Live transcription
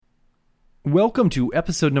Welcome to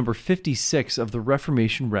episode number 56 of the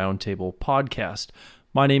Reformation Roundtable podcast.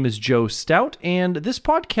 My name is Joe Stout, and this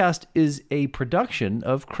podcast is a production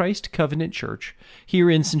of Christ Covenant Church here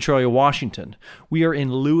in Centralia, Washington. We are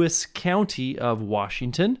in Lewis County of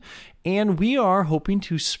Washington, and we are hoping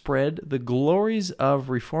to spread the glories of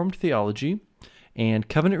Reformed theology and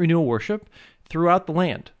covenant renewal worship throughout the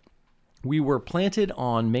land. We were planted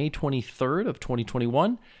on May 23rd of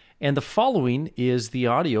 2021, and the following is the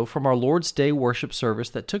audio from our Lord's Day worship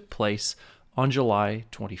service that took place on July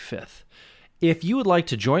 25th. If you would like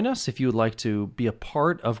to join us, if you would like to be a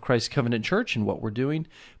part of Christ Covenant Church and what we're doing,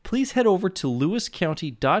 please head over to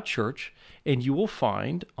lewiscounty.church, and you will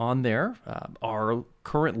find on there our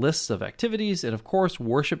current lists of activities and, of course,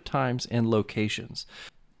 worship times and locations.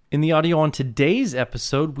 In the audio on today's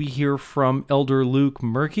episode, we hear from Elder Luke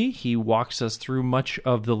Murky. He walks us through much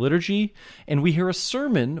of the liturgy, and we hear a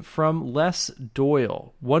sermon from Les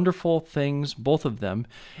Doyle. Wonderful things, both of them.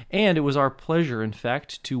 And it was our pleasure, in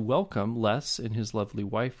fact, to welcome Les and his lovely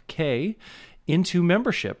wife, Kay, into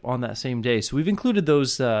membership on that same day. So we've included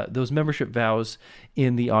those membership vows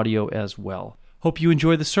in the audio as well. Hope you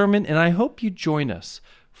enjoy the sermon, and I hope you join us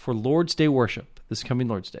for Lord's Day worship this coming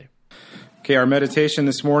Lord's Day. Okay, our meditation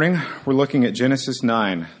this morning, we're looking at Genesis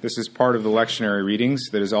 9. This is part of the lectionary readings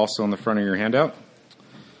that is also on the front of your handout.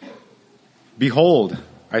 Behold,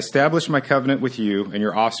 I establish my covenant with you and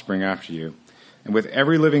your offspring after you, and with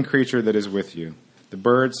every living creature that is with you, the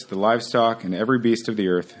birds, the livestock, and every beast of the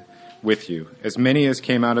earth with you, as many as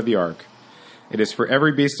came out of the ark. It is for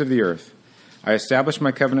every beast of the earth. I establish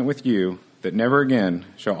my covenant with you, that never again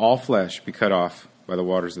shall all flesh be cut off by the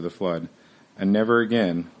waters of the flood, and never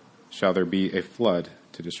again shall there be a flood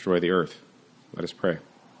to destroy the earth. Let us pray.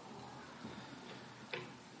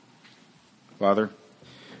 Father,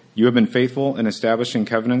 you have been faithful in establishing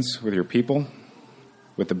covenants with your people,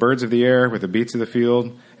 with the birds of the air, with the beasts of the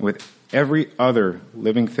field, and with every other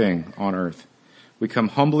living thing on earth. We come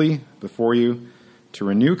humbly before you to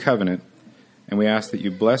renew covenant, and we ask that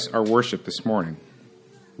you bless our worship this morning.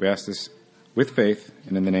 We ask this with faith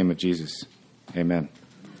and in the name of Jesus. Amen.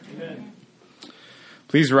 Amen.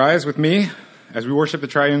 Please rise with me as we worship the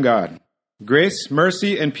triune God. Grace,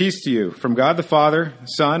 mercy, and peace to you from God the Father,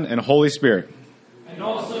 Son, and Holy Spirit. And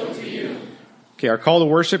also to you. Okay, our call to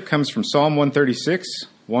worship comes from Psalm 136,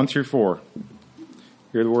 1 through 4.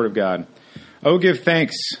 Hear the word of God. Oh, give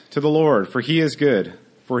thanks to the Lord, for he is good,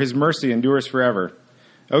 for his mercy endures forever.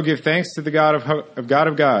 Oh, give thanks to the God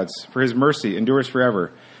of gods, for his mercy endures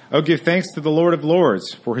forever. Oh, give thanks to the Lord of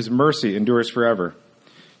lords, for his mercy endures forever.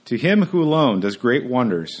 To him who alone does great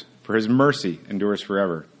wonders, for his mercy endures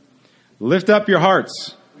forever. Lift up your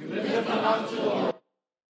hearts. We lift them up to the Lord.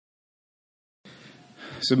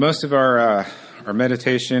 So most of our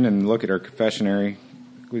meditation and look at our confessionary,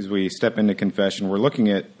 as we step into confession, we're looking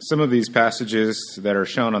at some of these passages that are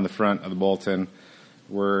shown on the front of the bulletin.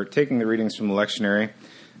 We're taking the readings from the lectionary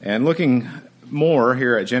and looking more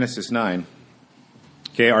here at Genesis 9.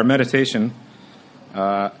 Okay, our meditation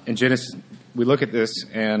in Genesis, we look at this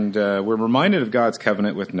and we're reminded of God's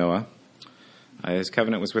covenant with Noah. His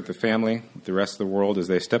covenant was with the family, with the rest of the world, as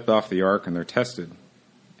they stepped off the ark and they're tested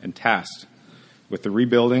and tasked with the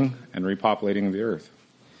rebuilding and repopulating of the earth.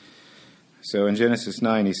 So in Genesis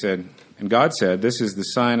 9, he said, and God said, this is the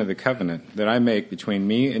sign of the covenant that I make between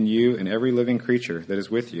me and you and every living creature that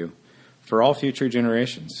is with you for all future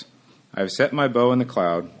generations. I have set my bow in the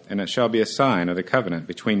cloud, and it shall be a sign of the covenant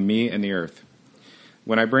between me and the earth.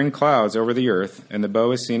 When I bring clouds over the earth, and the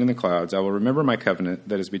bow is seen in the clouds, I will remember my covenant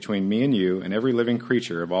that is between me and you and every living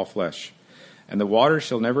creature of all flesh. And the waters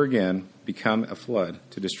shall never again become a flood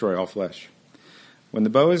to destroy all flesh. When the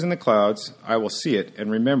bow is in the clouds, I will see it and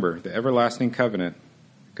remember the everlasting covenant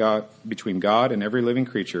between God and every living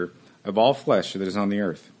creature of all flesh that is on the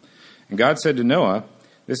earth. And God said to Noah,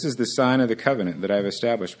 this is the sign of the covenant that I have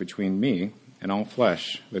established between me and all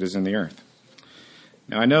flesh that is in the earth.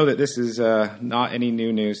 Now, I know that this is not any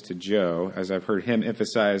new news to Joe, as I've heard him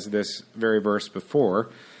emphasize this very verse before,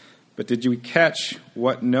 but did you catch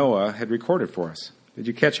what Noah had recorded for us? Did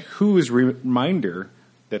you catch whose reminder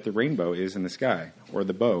that the rainbow is in the sky, or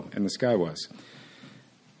the bow in the sky was?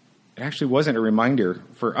 It actually wasn't a reminder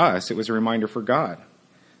for us, it was a reminder for God.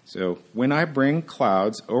 So, when I bring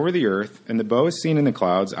clouds over the earth, and the bow is seen in the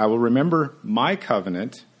clouds, I will remember my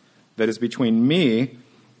covenant that is between me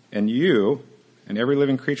and you, and every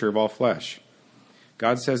living creature of all flesh.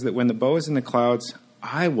 God says that when the bow is in the clouds,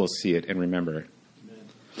 I will see it and remember it. Amen.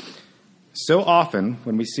 So often,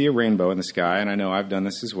 when we see a rainbow in the sky, and I know I've done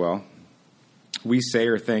this as well, we say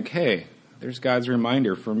or think, hey, there's God's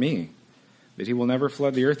reminder for me that he will never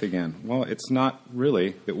flood the earth again. Well, it's not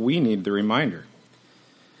really that we need the reminder.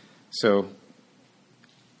 So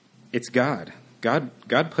it's God. God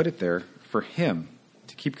put it there for him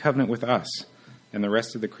to keep covenant with us and the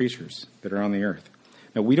rest of the creatures that are on the earth.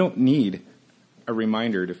 Now, we don't need a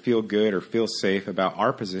reminder to feel good or feel safe about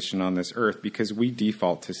our position on this earth because we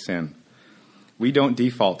default to sin. We don't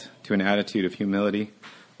default to an attitude of humility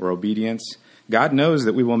or obedience. God knows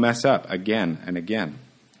that we will mess up again and again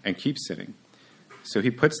and keep sinning. So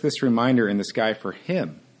he puts this reminder in the sky for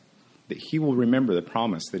him that he will remember the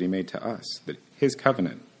promise that he made to us, that his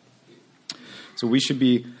covenant. So we should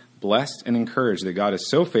be blessed and encouraged that God is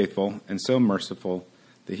so faithful and so merciful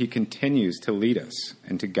that he continues to lead us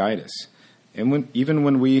and to guide us. And even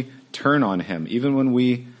when we turn on him, even when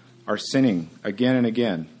we are sinning again and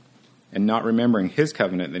again and not remembering his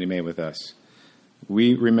covenant that he made with us,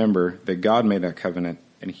 we remember that God made that covenant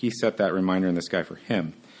and he set that reminder in the sky for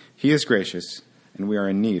him. He is gracious and we are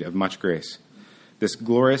in need of much grace. This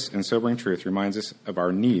glorious and sobering truth reminds us of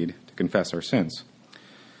our need to confess our sins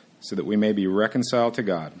so that we may be reconciled to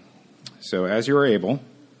God. So as you are able,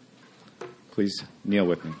 please kneel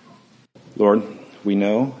with me. Lord, we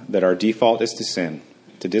know that our default is to sin,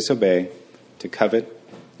 to disobey, to covet,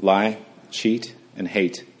 lie, cheat, and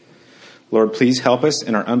hate. Lord, please help us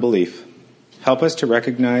in our unbelief. Help us to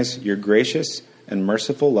recognize your gracious and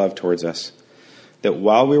merciful love towards us, that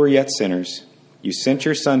while we were yet sinners, you sent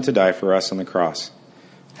your Son to die for us on the cross.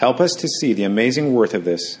 Help us to see the amazing worth of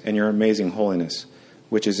this and your amazing holiness,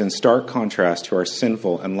 which is in stark contrast to our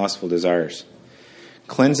sinful and lustful desires.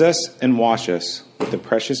 Cleanse us and wash us with the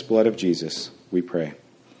precious blood of Jesus, we pray.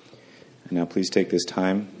 And now please take this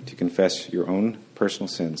time to confess your own personal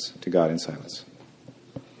sins to God in silence.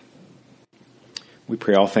 We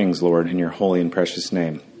pray all things, Lord, in your holy and precious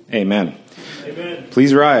name. Amen. Amen.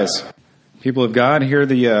 Please rise. People of God, hear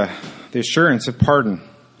the assurance of pardon.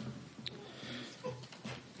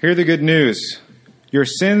 Hear the good news. Your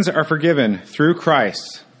sins are forgiven through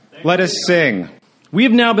Christ. Let us sing. We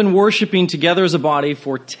have now been worshiping together as a body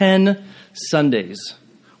for 10 Sundays.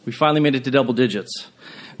 We finally made it to double digits.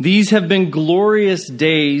 These have been glorious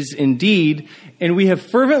days indeed, and we have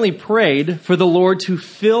fervently prayed for the Lord to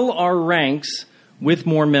fill our ranks with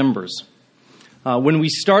more members. When we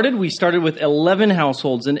started with 11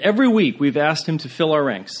 households, and every week we've asked him to fill our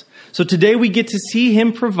ranks. So today we get to see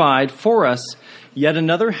him provide for us yet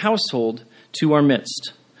another household to our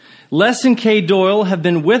midst. Les and Kay Doyle have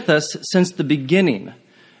been with us since the beginning.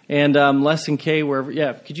 And Les and Kay,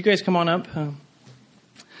 could you guys come on up?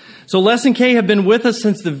 So Les and Kay have been with us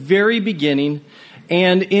since the very beginning.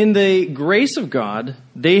 And in the grace of God,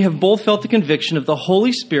 they have both felt the conviction of the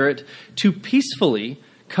Holy Spirit to peacefully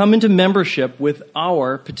come into membership with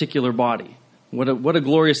our particular body. What a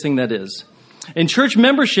glorious thing that is. And church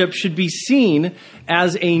membership should be seen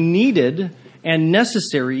as a needed and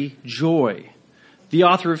necessary joy. The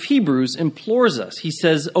author of Hebrews implores us. He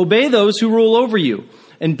says, "Obey those who rule over you,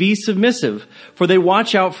 and be submissive, for they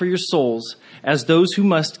watch out for your souls as those who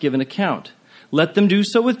must give an account. Let them do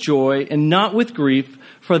so with joy and not with grief,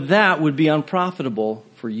 for that would be unprofitable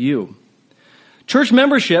for you." Church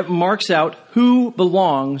membership marks out who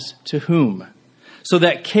belongs to whom, so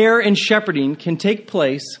that care and shepherding can take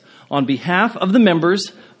place on behalf of the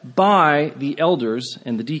members by the elders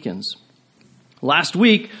and the deacons. Last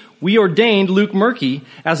week, we ordained Luke Murky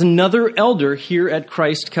as another elder here at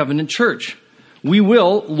Christ Covenant Church. We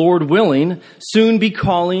will, Lord willing, soon be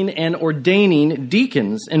calling and ordaining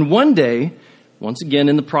deacons. And one day, once again,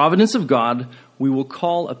 in the providence of God, we will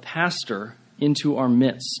call a pastor into our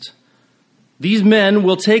midst. These men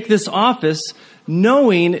will take this office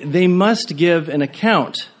knowing they must give an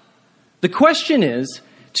account. The question is,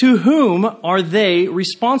 to whom are they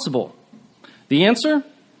responsible? The answer?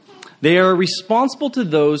 They are responsible to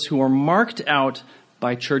those who are marked out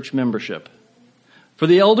by church membership. For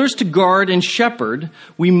the elders to guard and shepherd,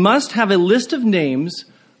 we must have a list of names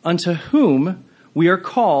unto whom we are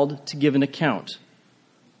called to give an account.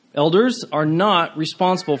 Elders are not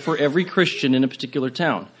responsible for every Christian in a particular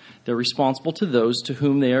town. They're responsible to those to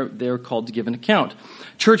whom they are called to give an account.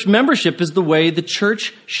 Church membership is the way the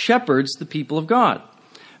church shepherds the people of God.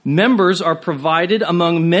 Members are provided,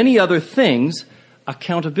 among many other things,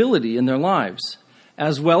 accountability in their lives,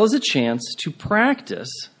 as well as a chance to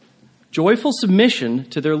practice joyful submission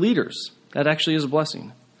to their leaders. That actually is a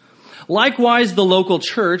blessing. Likewise, the local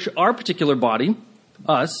church, our particular body,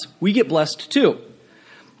 us, we get blessed too.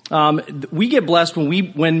 We get blessed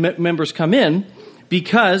when members come in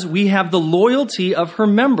because we have the loyalty of her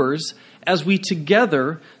members as we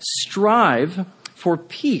together strive for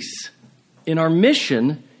peace in our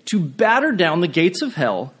mission to batter down the gates of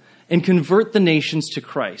hell and convert the nations to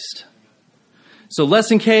Christ. So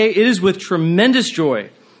Lesson K, it is with tremendous joy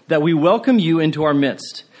that we welcome you into our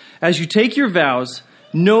midst. As you take your vows,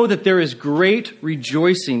 know that there is great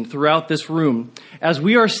rejoicing throughout this room as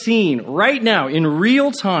we are seeing right now in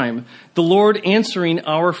real time the Lord answering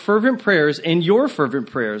our fervent prayers and your fervent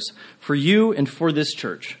prayers for you and for this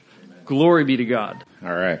church. Glory be to God.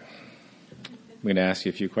 All right. I'm going to ask you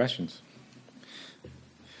a few questions.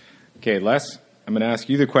 Okay, Les, I'm going to ask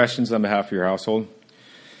you the questions on behalf of your household.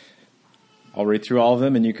 I'll read through all of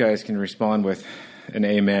them, and you guys can respond with an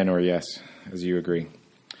amen or yes, as you agree.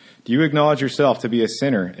 Do you acknowledge yourself to be a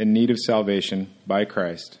sinner in need of salvation by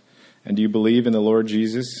Christ? And do you believe in the Lord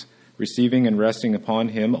Jesus, receiving and resting upon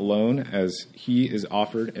him alone as he is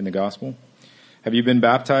offered in the gospel? Have you been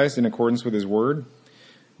baptized in accordance with his word?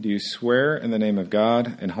 Do you swear in the name of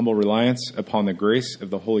God in humble reliance upon the grace of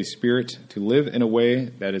the Holy Spirit to live in a way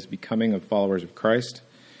that is becoming of followers of Christ?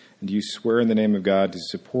 And do you swear in the name of God to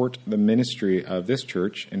support the ministry of this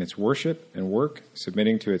church in its worship and work,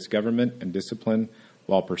 submitting to its government and discipline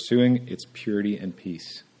while pursuing its purity and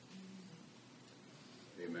peace?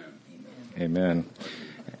 Amen.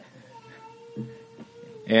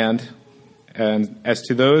 And as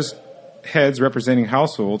to those heads representing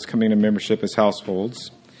households coming to membership as households,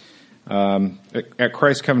 at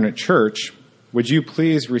Christ Covenant Church, would you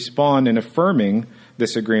please respond in affirming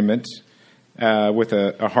this agreement with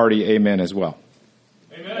a hearty amen as well?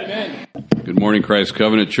 Amen. Good morning, Christ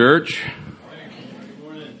Covenant Church. Good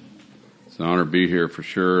morning. It's an honor to be here for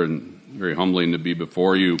sure, and very humbling to be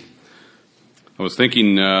before you. I was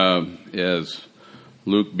thinking as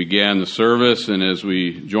Luke began the service and as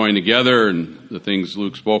we joined together and the things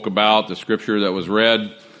Luke spoke about, the scripture that was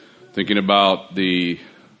read, thinking about the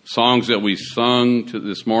songs that we sung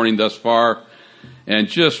this morning thus far, and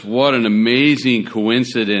just what an amazing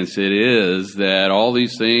coincidence it is that all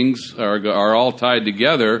these things are all tied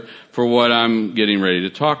together for what I'm getting ready to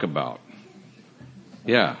talk about.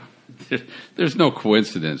 Yeah, there's no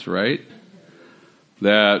coincidence, right?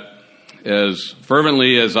 That as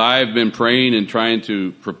fervently as I've been praying and trying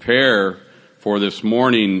to prepare for this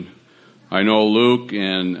morning, I know Luke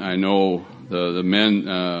and I know the men,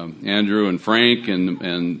 Andrew and Frank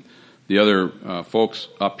and the other folks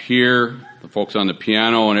up here, the folks on the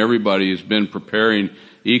piano, and everybody has been preparing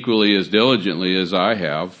equally as diligently as I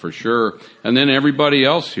have, for sure. And then everybody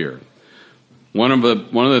else here. One of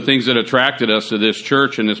the things that attracted us to this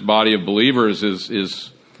church and this body of believers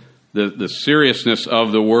is the seriousness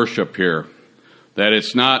of the worship here. That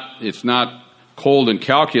it's not cold and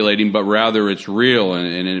calculating, but rather it's real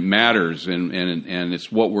and it matters and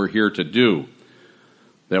it's what we're here to do.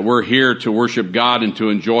 That we're here to worship God and to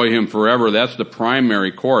enjoy him forever. That's the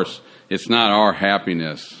primary course. It's not our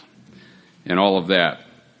happiness and all of that.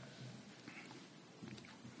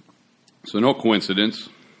 So no coincidence.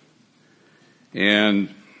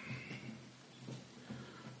 And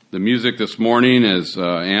the music this morning, as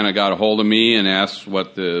Anna got a hold of me and asked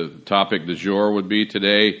what the topic du jour would be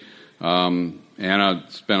today, Anna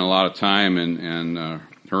spent a lot of time and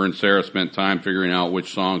her and Sarah spent time figuring out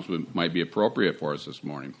which songs might be appropriate for us this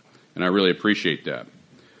morning. And I really appreciate that.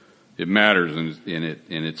 It matters, and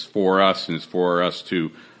it's for us, and it's for us to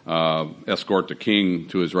escort the King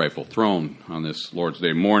to his rightful throne on this Lord's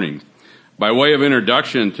Day morning. By way of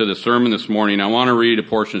introduction to the sermon this morning, I want to read a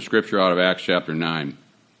portion of Scripture out of Acts chapter 9.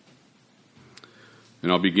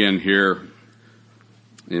 And I'll begin here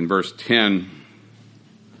in verse 10.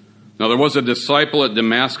 Now there was a disciple at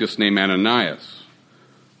Damascus named Ananias.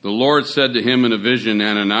 The Lord said to him in a vision,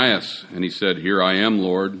 Ananias, and he said, Here I am,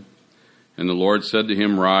 Lord. And the Lord said to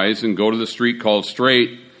him, Rise and go to the street called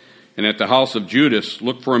Straight, and at the house of Judas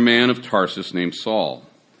look for a man of Tarsus named Saul.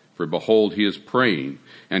 For behold, he is praying,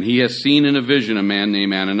 and he has seen in a vision a man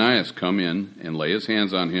named Ananias come in and lay his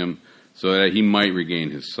hands on him so that he might regain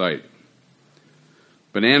his sight.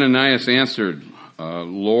 But Ananias answered,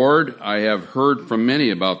 Lord, I have heard from many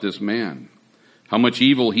about this man, how much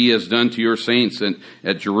evil he has done to your saints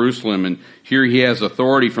at Jerusalem, and here he has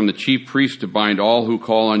authority from the chief priest to bind all who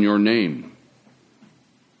call on your name.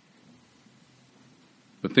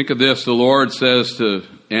 But think of this, the Lord says to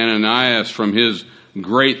Ananias from his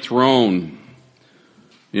great throne,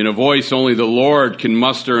 in a voice only the Lord can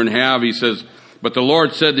muster and have, he says, But the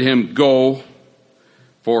Lord said to him, Go,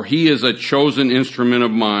 for he is a chosen instrument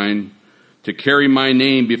of mine to carry my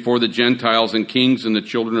name before the Gentiles and kings and the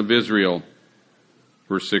children of Israel.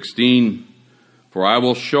 Verse 16, For I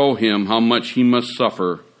will show him how much he must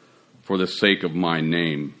suffer for the sake of my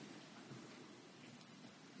name.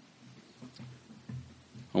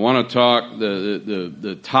 I want to talk,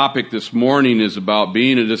 the topic this morning is about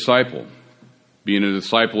being a disciple. being a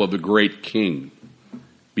disciple of the great King,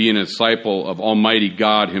 being a disciple of Almighty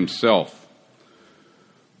God himself.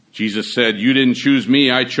 Jesus said, "You didn't choose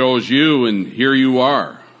me, I chose you, and here you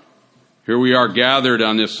are." Here we are gathered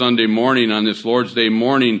on this Sunday morning, on this Lord's Day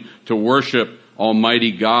morning, to worship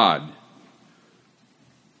Almighty God.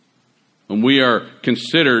 And we are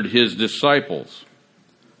considered his disciples.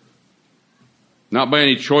 Not by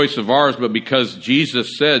any choice of ours, but because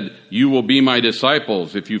Jesus said, "You will be my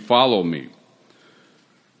disciples if you follow me."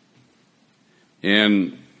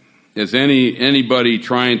 And as anybody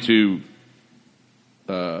trying to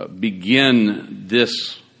begin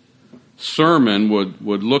this sermon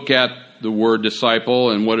would look at the word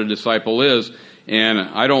disciple and what a disciple is, and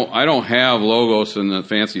I don't have logos and the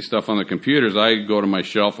fancy stuff on the computers. I go to my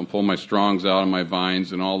shelf and pull my Strongs out and my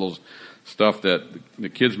Vines and all those stuff that the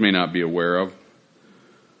kids may not be aware of.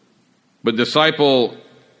 But disciple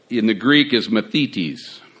in the Greek is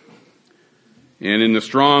mathetes. And in the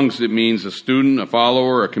Strongs, it means a student, a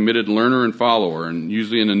follower, a committed learner and follower. And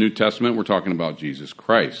usually in the New Testament, we're talking about Jesus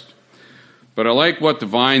Christ. But I like what the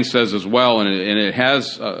Vine says as well, and it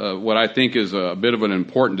has what I think is a bit of an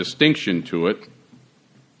important distinction to it.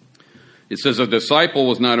 It says a disciple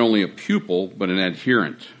was not only a pupil, but an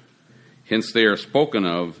adherent. Hence, they are spoken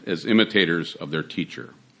of as imitators of their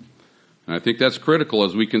teacher. And I think that's critical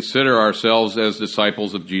as we consider ourselves as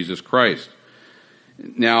disciples of Jesus Christ.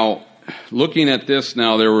 Now, looking at this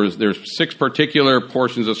now, there's 6 particular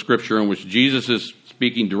portions of Scripture in which Jesus is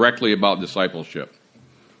speaking directly about discipleship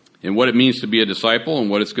and what it means to be a disciple and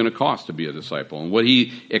what it's going to cost to be a disciple and what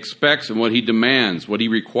he expects and what he demands, what he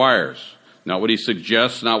requires, not what he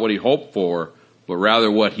suggests, not what he hoped for, but rather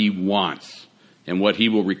what he wants and what he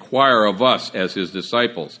will require of us as his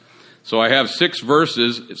disciples. So I have 6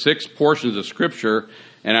 verses, 6 portions of Scripture,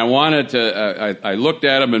 and I wanted to, I looked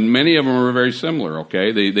at them, and many of them are very similar,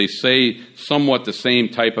 okay? They say somewhat the same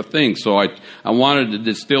type of thing. So I wanted to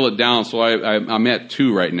distill it down, so I'm at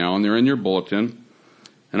 2 right now, and they're in your bulletin.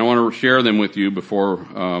 And I want to share them with you before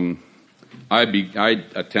I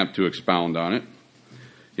attempt to expound on it.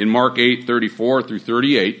 In Mark 8:34 through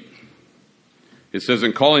 38, it says,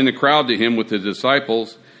 "And calling the crowd to him with his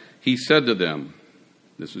disciples, he said to them,"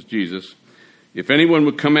 this is Jesus, "If anyone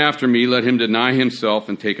would come after me, let him deny himself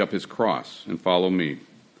and take up his cross and follow me.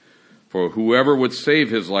 For whoever would save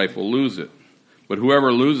his life will lose it. But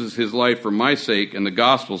whoever loses his life for my sake and the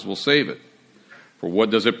gospel's will save it. For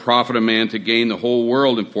what does it profit a man to gain the whole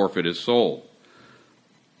world and forfeit his soul?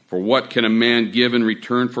 For what can a man give in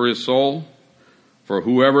return for his soul? For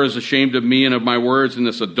whoever is ashamed of me and of my words in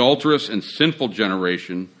this adulterous and sinful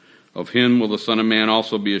generation, of him will the Son of Man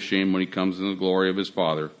also be ashamed when he comes in the glory of his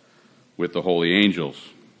Father with the holy angels."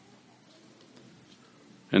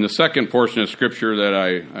 And the second portion of Scripture that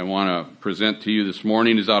I want to present to you this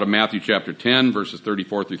morning is out of Matthew chapter 10, verses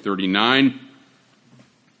 34 through 39.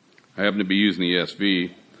 I happen to be using the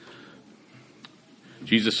ESV.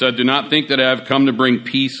 Jesus said, "Do not think that I have come to bring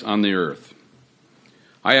peace on the earth.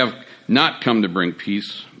 I have not come to bring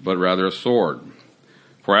peace, but rather a sword.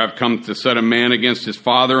 For I have come to set a man against his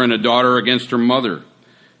father, and a daughter against her mother,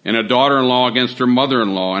 and a daughter-in-law against her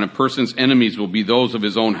mother-in-law, and a person's enemies will be those of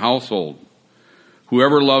his own household.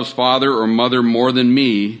 Whoever loves father or mother more than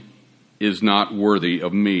me is not worthy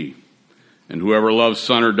of me. And whoever loves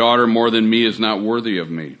son or daughter more than me is not worthy of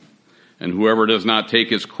me. And whoever does not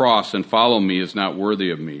take his cross and follow me is not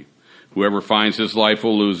worthy of me. Whoever finds his life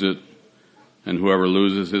will lose it, and whoever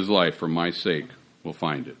loses his life for my sake will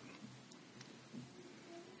find it."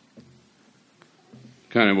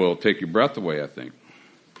 Kind of will take your breath away, I think.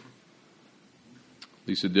 At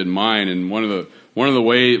least it did mine. And one of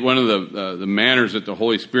the manners that the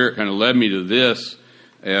Holy Spirit kind of led me to this,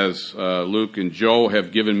 as Luke and Joe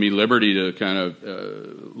have given me liberty to kind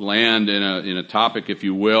of land in a topic, if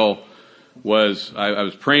you will, was I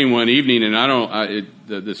was praying one evening, and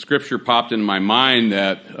the scripture popped in my mind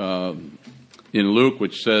that in Luke,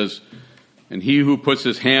 which says, "And he who puts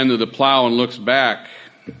his hand to the plow and looks back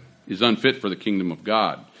is unfit for the kingdom of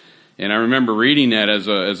God." And I remember reading that as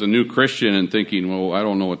a new Christian and thinking, well, I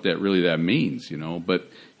don't know what that means, But,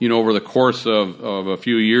 over the course of a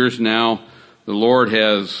few years now, the Lord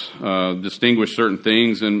has distinguished certain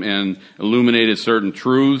things and illuminated certain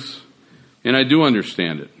truths, and I do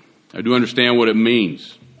understand it. I do understand what it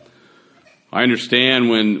means. I understand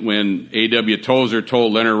when A.W. Tozer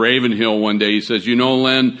told Leonard Ravenhill one day, he says,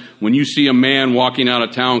 Len, when you see a man walking out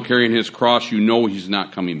of town carrying his cross, you know he's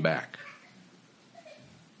not coming back.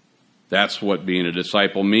 That's what being a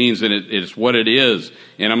disciple means, and it's what it is.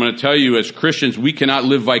 And I'm going to tell you, as Christians, we cannot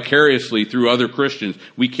live vicariously through other Christians.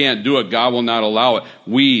 We can't do it. God will not allow it.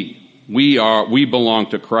 We belong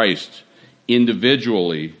to Christ.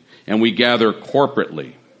 individually and we gather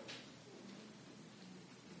corporately.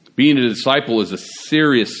 Being a disciple is a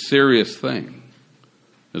serious, serious thing,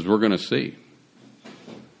 as we're going to see.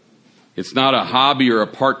 It's not a hobby or a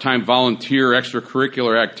part-time volunteer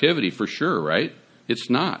extracurricular activity for sure, right? It's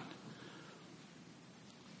not.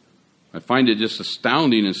 I find it just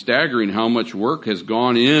astounding and staggering how much work has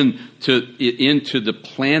gone into the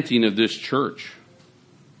planting of this church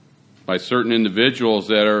by certain individuals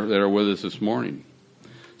that are with us this morning.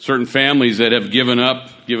 Certain families that have given up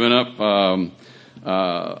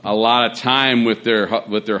a lot of time with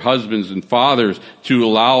their husbands and fathers to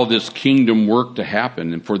allow this kingdom work to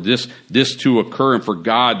happen and for this to occur and for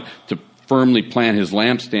God to firmly plant his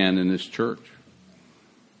lampstand in this church.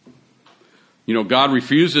 You know, God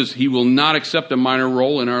refuses, he will not accept a minor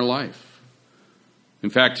role in our life. In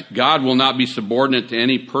fact, God will not be subordinate to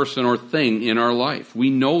any person or thing in our life.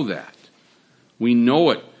 We know that. We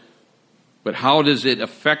know it. But how does it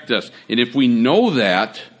affect us? And if we know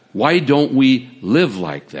that, why don't we live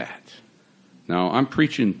like that? Now, I'm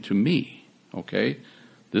preaching to me, okay?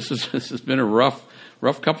 This has been a rough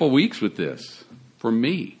couple of weeks with this for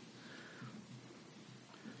me.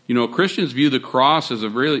 You know, Christians view the cross as a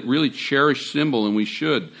really, really cherished symbol, and we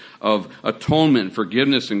should, of atonement,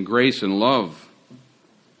 forgiveness, and grace and love.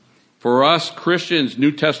 For us Christians,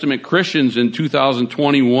 New Testament Christians in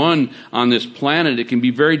 2021 on this planet, it can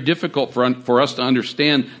be very difficult for us to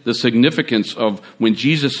understand the significance of when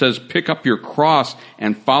Jesus says, pick up your cross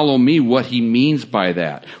and follow me, what he means by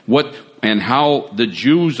that. And how the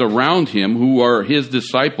Jews around him, who are his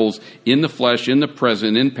disciples in the flesh, in the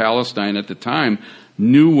present, in Palestine at the time,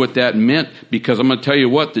 knew what that meant. Because I'm going to tell you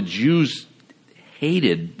what, the Jews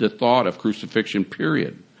hated the thought of crucifixion,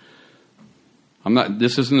 period.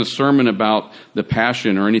 This isn't a sermon about the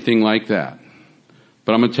passion or anything like that.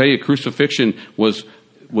 But I'm going to tell you, crucifixion was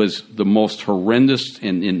the most horrendous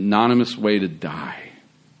and anonymous way to die.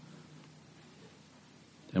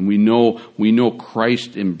 And we know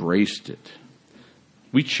Christ embraced it.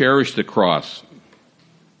 We cherish the cross.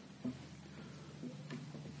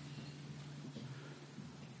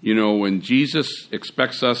 You know, when Jesus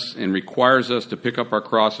expects us and requires us to pick up our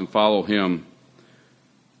cross and follow him,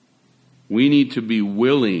 we need to be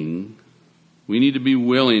willing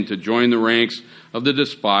to join the ranks of the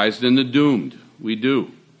despised and the doomed. We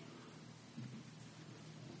do.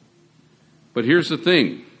 But here's the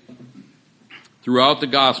thing. Throughout the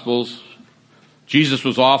Gospels, Jesus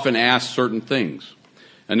was often asked certain things.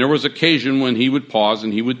 And there was occasion when he would pause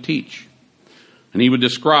and he would teach. And he would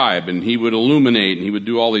describe and he would illuminate and he would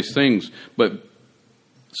do all these things. But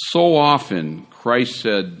so often Christ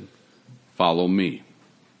said, follow me.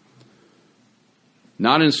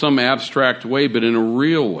 Not in some abstract way, but in a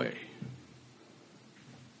real way.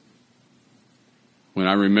 When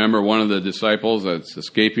I remember one of the disciples, that's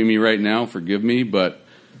escaping me right now, forgive me, but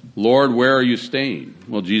Lord, where are you staying?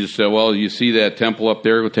 Well, Jesus said, well, you see that temple up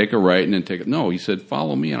there, we'll take a right and then take it. No, he said,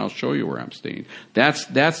 follow me and I'll show you where I'm staying. That's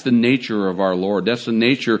the nature of our Lord. That's the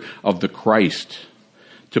nature of the Christ.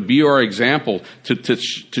 To be our example,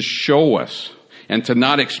 to show us. And to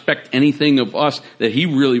not expect anything of us that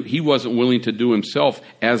he wasn't willing to do himself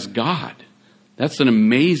as God. That's an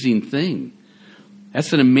amazing thing.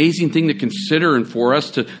 That's an amazing thing to consider and for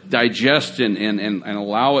us to digest and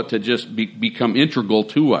allow it to just become integral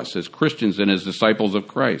to us as Christians and as disciples of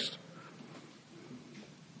Christ.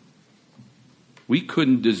 We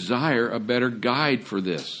couldn't desire a better guide for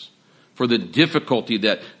this, for the difficulty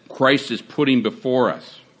that Christ is putting before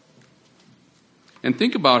us. And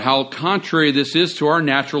think about how contrary this is to our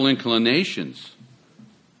natural inclinations.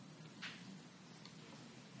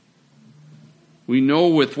 We know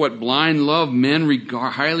with what blind love men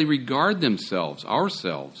highly regard themselves,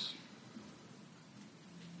 ourselves.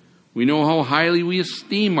 We know how highly we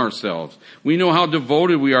esteem ourselves. We know how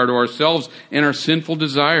devoted we are to ourselves and our sinful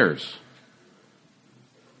desires.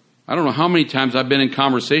 I don't know how many times I've been in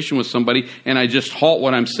conversation with somebody and I just halt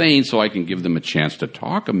what I'm saying so I can give them a chance to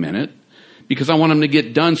talk a minute. Because I want them to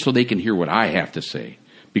get done so they can hear what I have to say.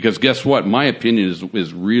 Because guess what? My opinion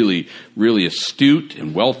is really, really astute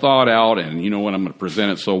and well thought out. And you know what? I'm going to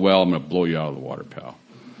present it so well, I'm going to blow you out of the water, pal.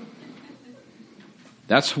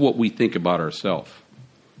 That's what we think about ourselves.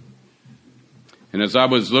 And as I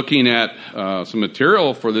was looking at some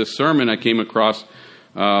material for this sermon, I came across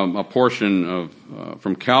a portion of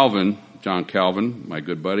from Calvin, John Calvin, my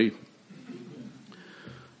good buddy.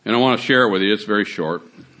 And I want to share it with you. It's very short.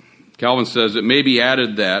 Calvin says, it may be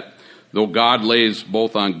added that, though God lays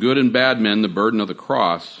both on good and bad men the burden of the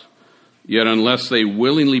cross, yet unless they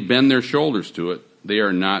willingly bend their shoulders to it, they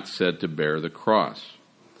are not said to bear the cross.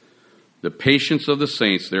 The patience of the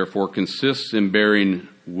saints, therefore, consists in bearing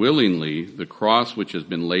willingly the cross which has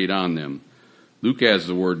been laid on them. Luke adds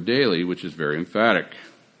the word daily, which is very emphatic.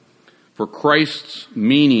 For Christ's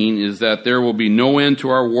meaning is that there will be no end to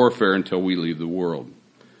our warfare until we leave the world.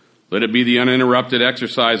 Let it be the uninterrupted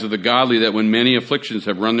exercise of the godly that when many afflictions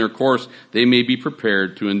have run their course, they may be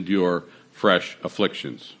prepared to endure fresh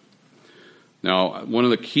afflictions. Now, one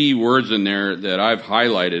of the key words in there that I've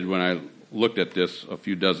highlighted when I looked at this a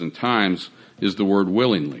few dozen times is the word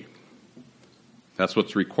willingly. That's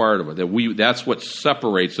what's required of it. That's what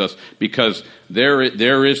separates us, because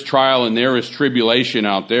there is trial and there is tribulation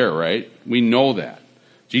out there, right? We know that.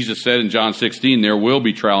 Jesus said in John 16, there will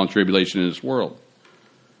be trial and tribulation in this world.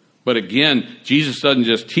 But again, Jesus doesn't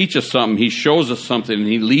just teach us something. He shows us something and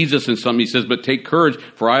he leads us in something. He says, but take courage,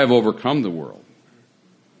 for I have overcome the world.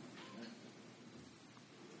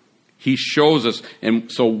 He shows us,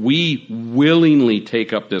 and so we willingly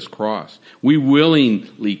take up this cross. We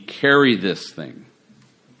willingly carry this thing.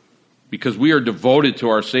 Because we are devoted to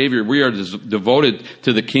our Savior. We are devoted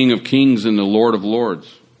to the King of Kings and the Lord of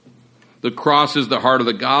Lords. The cross is the heart of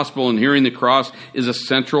the gospel, and hearing the cross is a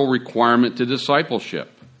central requirement to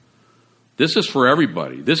discipleship. This is for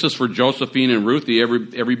everybody. This is for Josephine and Ruthie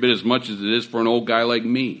every bit as much as it is for an old guy like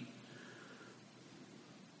me.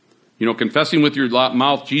 You know, confessing with your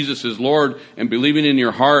mouth Jesus is Lord and believing in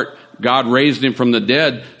your heart God raised him from the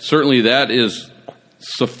dead, certainly that is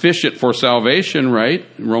sufficient for salvation, right?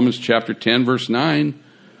 In Romans chapter 10, verse 9.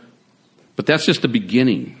 But that's just the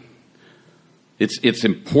beginning. It's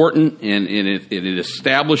important, and it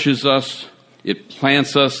establishes us. It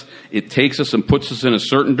plants us. It takes us and puts us in a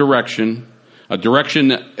certain direction, a direction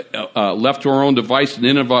that, left to our own device and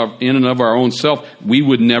in and of our own self, we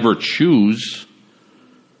would never choose.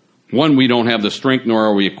 One, we don't have the strength, nor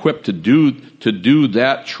are we equipped to do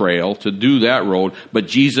that trail, to do that road, but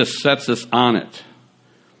Jesus sets us on it.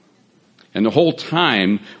 And the whole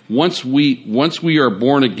time, once we are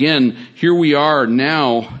born again, here we are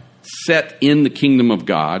now set in the kingdom of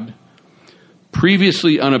God,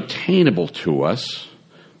 previously unobtainable to us,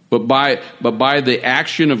 but by the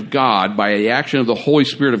action of God, by the action of the Holy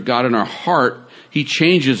Spirit of God in our heart, he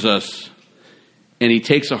changes us, and he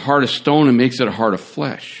takes a heart of stone and makes it a heart of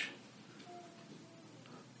flesh.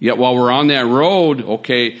 Yet while we're on that road,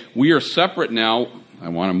 okay, we are separate now. I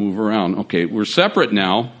want to move around. Okay, we're separate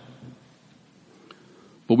now,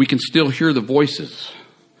 but we can still hear the voices.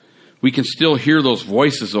 We can still hear those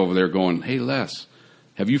voices over there going, hey, Les,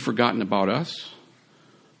 have you forgotten about us?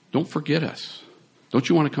 Don't forget us. Don't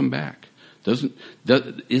you want to come back?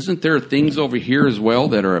 Isn't there things over here as well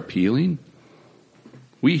that are appealing?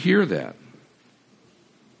 We hear that.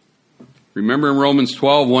 Remember in Romans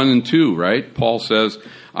 12, 1 and 2, right? Paul says,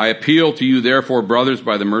 I appeal to you, therefore, brothers,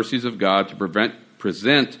 by the mercies of God, to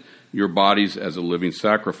present your bodies as a living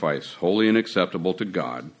sacrifice, holy and acceptable to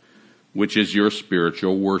God, which is your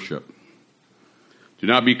spiritual worship. Do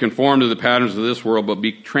not be conformed to the patterns of this world, but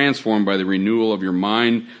be transformed by the renewal of your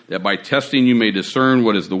mind, that by testing you may discern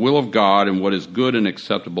what is the will of God and what is good and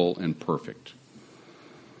acceptable and perfect.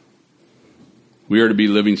 We are to be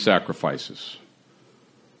living sacrifices.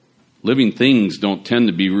 Living things don't tend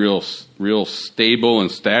to be real stable and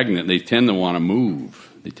stagnant. They tend to want to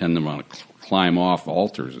move. They tend to want to climb off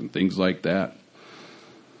altars and things like that.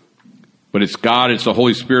 But it's God, it's the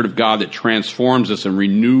Holy Spirit of God that transforms us and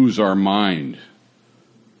renews our mind.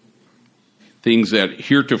 Things that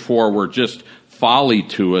heretofore were just folly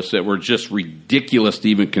to us, that were just ridiculous to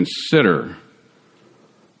even consider,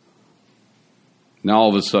 now all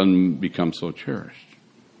of a sudden become so cherished.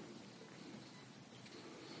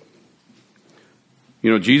 You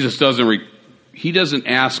know, Jesus he doesn't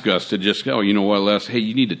ask us to just go, you know what, Les, hey,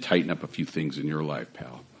 you need to tighten up a few things in your life,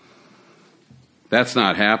 pal. That's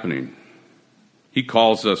not happening. He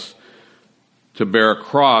calls us to bear a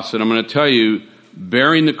cross, and I'm going to tell you,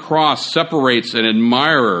 bearing the cross separates an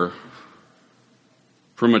admirer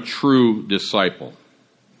from a true disciple.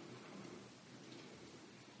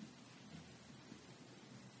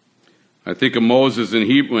 I think of Moses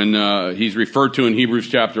when he's referred to in Hebrews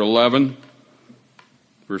chapter 11,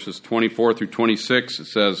 verses 24 through 26. It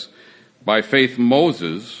says, by faith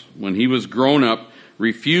Moses, when he was grown up,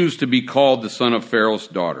 refused to be called the son of Pharaoh's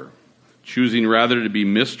daughter, choosing rather to be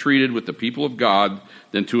mistreated with the people of God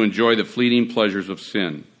than to enjoy the fleeting pleasures of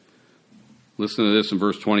sin. Listen to this in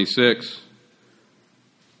verse 26.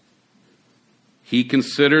 He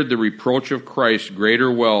considered the reproach of Christ greater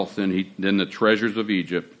wealth than the treasures of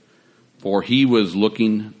Egypt, for he was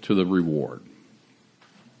looking to the reward.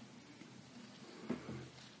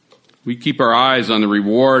 We keep our eyes on the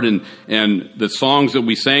reward, and the songs that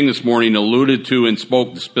we sang this morning alluded to and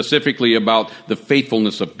spoke specifically about the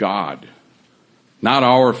faithfulness of God. Not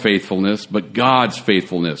our faithfulness, but God's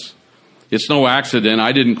faithfulness. It's no accident.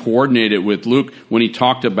 I didn't coordinate it with Luke when he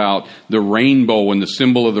talked about the rainbow and the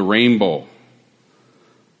symbol of the rainbow.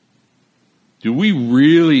 Do we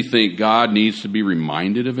really think God needs to be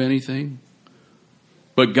reminded of anything?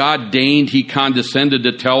 But God deigned, he condescended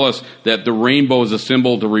to tell us that the rainbow is a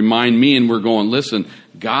symbol to remind me, and we're going, listen,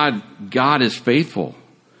 God is faithful.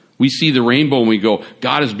 We see the rainbow and we go,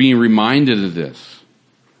 God is being reminded of this.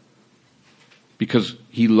 Because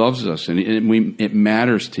he loves us, and it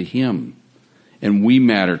matters to him, and we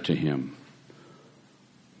matter to him.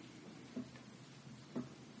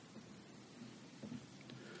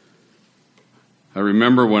 I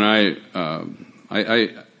remember when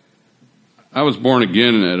I was born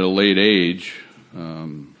again at a late age,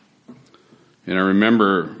 and I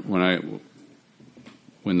remember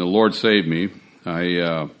when the Lord saved me,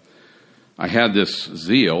 I had this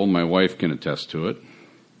zeal. My wife can attest to it,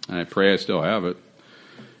 and I pray I still have it.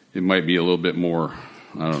 It might be a little bit more,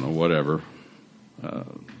 I don't know, whatever,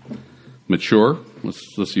 mature.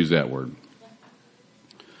 Let's use that word.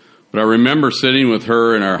 But I remember sitting with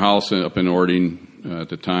her in our house up in Ording at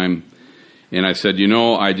the time, and I said,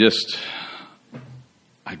 I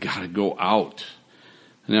got to go out.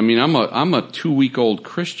 And I mean, I'm a 2-week-old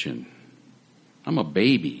Christian. I'm a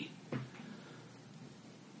baby.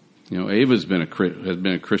 Ava's has been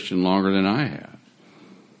a Christian longer than I have.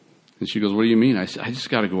 And she goes, what do you mean? I said, I just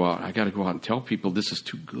got to go out. I got to go out and tell people this is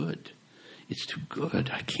too good. It's too good.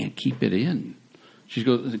 I can't keep it in. She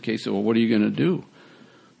goes, okay, so what are you going to do?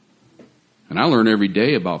 And I learn every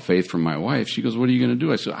day about faith from my wife. She goes, what are you going to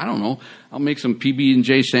do? I said, I don't know. I'll make some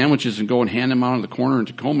PB&J sandwiches and go and hand them out in the corner in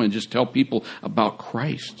Tacoma and just tell people about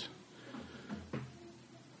Christ.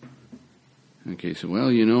 Okay, so, well,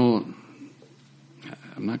 I'm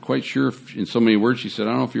not quite sure if, in so many words, she said, I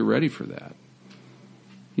don't know if you're ready for that.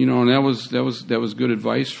 And that was good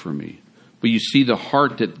advice for me. But you see the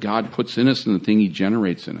heart that God puts in us and the thing he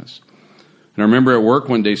generates in us. And I remember at work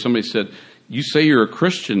one day somebody said, you say you're a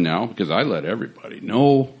Christian now, because I let everybody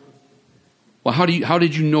know. Well, how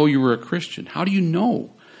did you know you were a Christian? How do you know?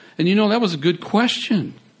 And that was a good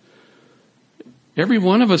question. Every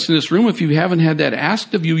one of us in this room, if you haven't had that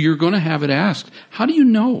asked of you, you're going to have it asked. How do you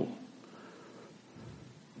know?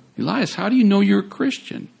 Elias, how do you know you're a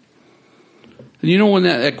Christian? And when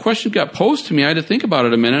that question got posed to me, I had to think about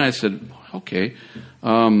it a minute. I said, okay,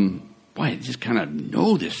 I just kind of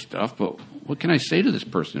know this stuff, but what can I say to this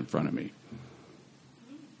person in front of me?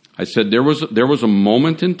 I said, there was a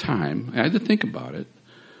moment in time, I had to think about it,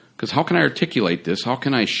 because how can I articulate this? How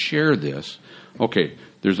can I share this? Okay,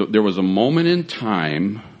 there was a moment in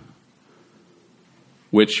time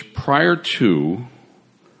which prior to,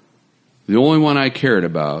 the only one I cared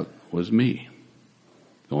about was me.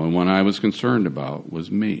 The only one I was concerned about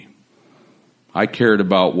was me. I cared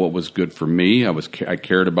about what was good for me. I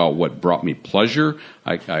cared about what brought me pleasure.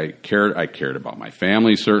 I cared about my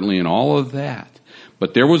family, certainly, and all of that.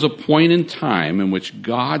 But there was a point in time in which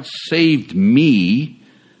God saved me,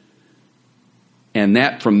 and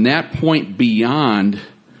that from that point beyond,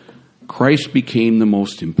 Christ became the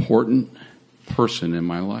most important person in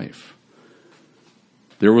my life.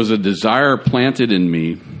 There was a desire planted in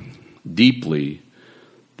me deeply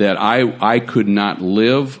that I could not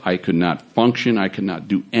live, I could not function, I could not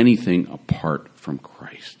do anything apart from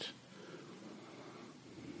Christ.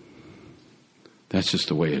 That's just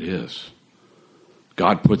the way it is.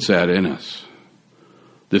 God puts that in us.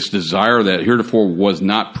 This desire that heretofore was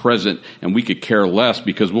not present, and we could care less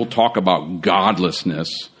because we'll talk about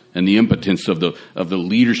godlessness and the impotence of the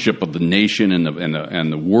leadership of the nation and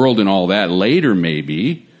the world and all that later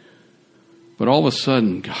maybe. But all of a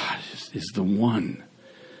sudden, God is the one.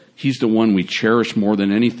 He's the one we cherish more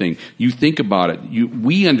than anything. You think about it.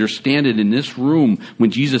 We understand it in this room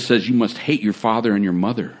when Jesus says you must hate your father and your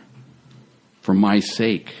mother for my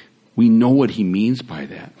sake. We know what he means by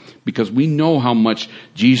that because we know how much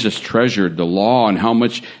Jesus treasured the law and how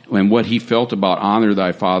much and what he felt about honor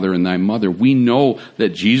thy father and thy mother. We know that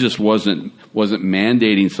Jesus wasn't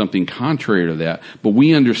mandating something contrary to that, but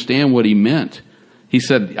we understand what he meant. He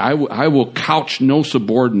said, I will couch no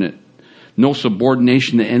subordination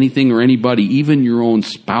to anything or anybody, even your own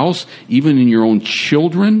spouse, even in your own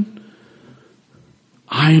children.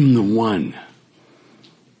 I am the one.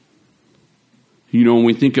 When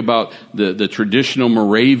we think about the traditional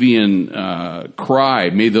Moravian cry,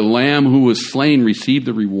 may the Lamb who was slain receive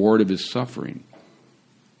the reward of his suffering.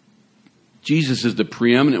 Jesus is the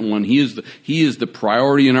preeminent one. He is the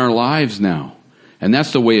priority in our lives now. And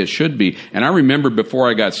that's the way it should be. And I remember before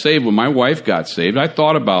I got saved, when my wife got saved, I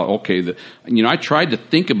thought about, I tried to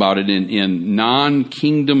think about it in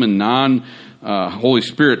non-kingdom and non-Holy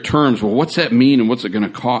Spirit terms. Well, what's that mean and what's it going to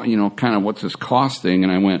cost, kind of what's this cost thing?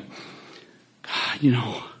 And I went,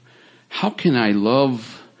 God, how can I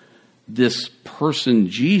love this person,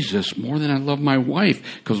 Jesus, more than I love my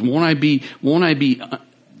wife? Because won't I be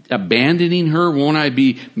abandoning her? Won't I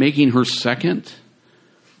be making her second?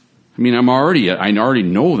 I mean, I already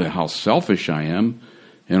know that how selfish I am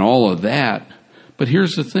and all of that. But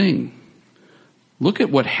here's the thing. Look at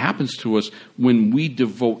what happens to us when we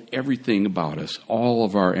devote everything about us, all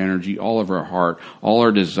of our energy, all of our heart, all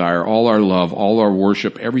our desire, all our love, all our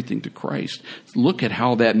worship, everything to Christ. Look at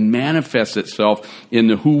how that manifests itself in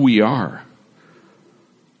who we are.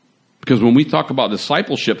 Because when we talk about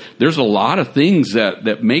discipleship, there's a lot of things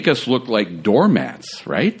that make us look like doormats,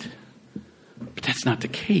 right? But that's not the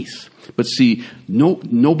case. But see,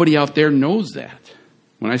 nobody out there knows that.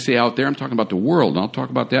 When I say out there, I'm talking about the world, and I'll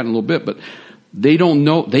talk about that in a little bit, but they don't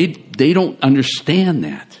know, they don't understand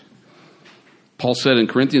that. Paul said in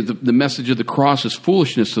Corinthians, the message of the cross is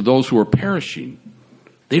foolishness to those who are perishing.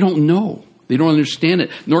 They don't know. They don't understand it,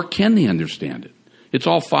 nor can they understand it. It's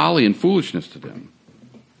all folly and foolishness to them.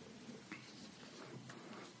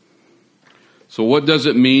 So what does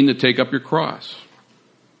it mean to take up your cross?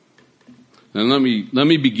 And let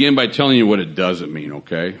me begin by telling you what it doesn't mean,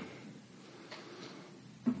 okay?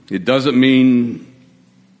 It doesn't mean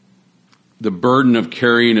the burden of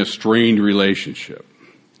carrying a strained relationship.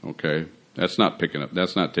 Okay? That's not taking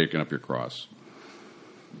up your cross.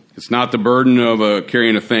 It's not the burden of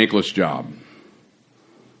carrying a thankless job.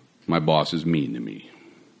 My boss is mean to me.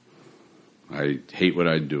 I hate what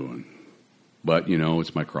I'm doing. But,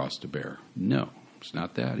 it's my cross to bear. No, it's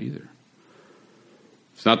not that either.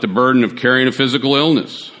 It's not the burden of carrying a physical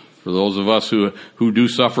illness for those of us who do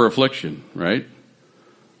suffer affliction, right?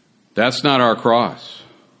 That's not our cross.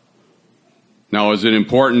 Now, is it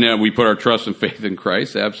important that we put our trust and faith in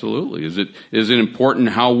Christ? Absolutely. Is it important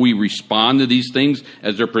how we respond to these things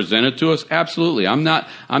as they're presented to us? Absolutely. I'm not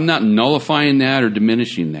nullifying that or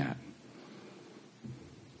diminishing that.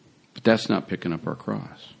 But that's not picking up our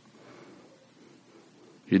cross.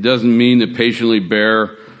 It doesn't mean to patiently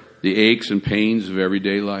bear the aches and pains of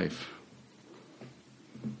everyday life.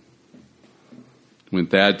 When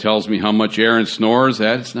Thad tells me how much Aaron snores,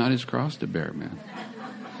 that's not his cross to bear, man.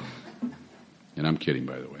 And I'm kidding,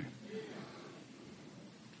 by the way.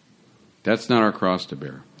 That's not our cross to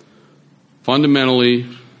bear. Fundamentally,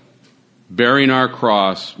 bearing our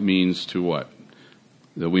cross means to what?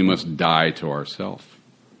 That we must die to ourselves.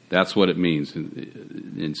 That's what it means.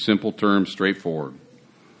 In simple terms, straightforward.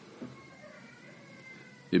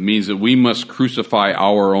 It means that we must crucify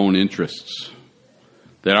our own interests.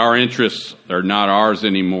 That our interests are not ours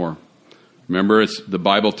anymore. Remember, the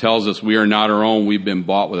Bible tells us we are not our own. We've been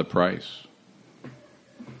bought with a price.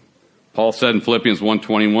 Paul said in Philippians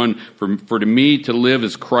 1:21, for to me to live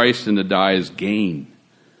is Christ and to die is gain.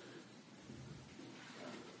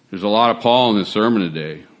 There's a lot of Paul in this sermon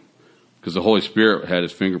today because the Holy Spirit had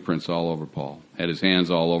his fingerprints all over Paul, had his hands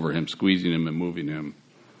all over him, squeezing him and moving him.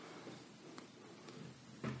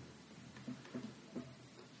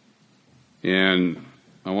 And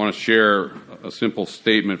I want to share a simple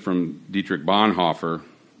statement from Dietrich Bonhoeffer,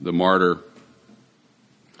 the martyr.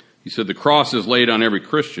 He said, the cross is laid on every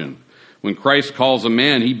Christian. When Christ calls a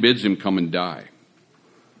man, he bids him come and die.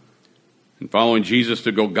 And following Jesus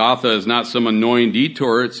to Golgotha is not some annoying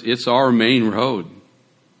detour. It's our main road.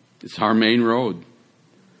 It's our main road.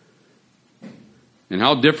 And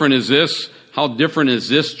how different is this? How different is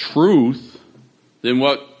this truth than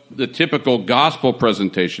what the typical gospel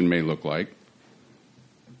presentation may look like?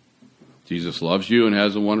 Jesus loves you and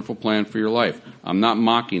has a wonderful plan for your life. I'm not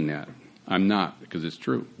mocking that. I'm not, because it's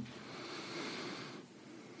true.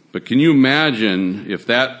 But can you imagine if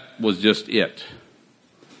that was just it?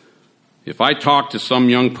 If I talked to some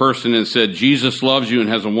young person and said, Jesus loves you and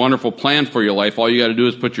has a wonderful plan for your life, all you got to do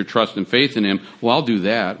is put your trust and faith in him. Well, I'll do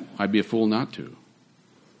that. I'd be a fool not to.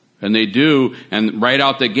 And they do, and right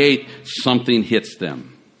out the gate, something hits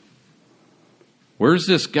them. Where's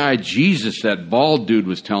this guy Jesus, that bald dude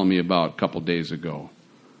was telling me about a couple days ago?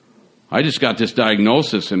 I just got this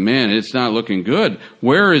diagnosis, and man, it's not looking good.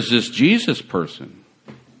 Where is this Jesus person?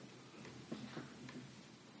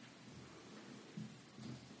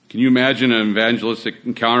 Can you imagine an evangelistic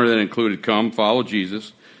encounter that included come, follow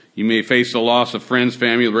Jesus? You may face the loss of friends,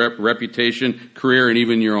 family, reputation, career, and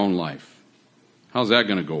even your own life. How's that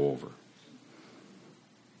going to go over?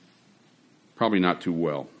 Probably not too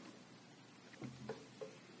well.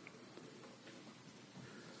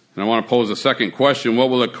 And I want to pose a second question. What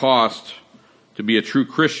will it cost to be a true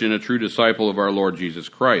Christian, a true disciple of our Lord Jesus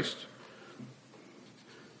Christ?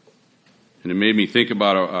 And it made me think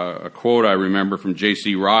about a quote I remember from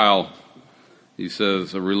J.C. Ryle. He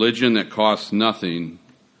says, "A religion that costs nothing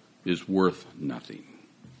is worth nothing."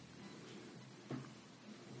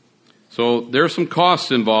 So there are some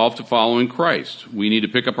costs involved to following Christ. We need to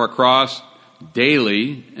pick up our cross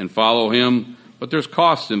daily and follow Him, but there's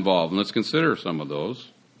costs involved, and let's consider some of those.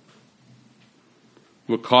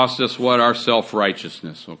 It will cost us what? Our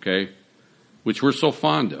self-righteousness, okay? Which we're so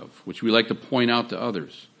fond of, which we like to point out to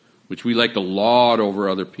others, which we like to laud over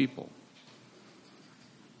other people.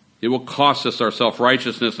 It will cost us our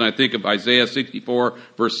self-righteousness, and I think of Isaiah 64,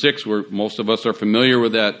 verse 6, where most of us are familiar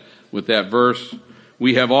with that verse.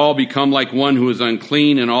 "We have all become like one who is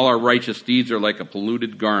unclean, and all our righteous deeds are like a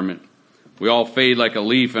polluted garment. We all fade like a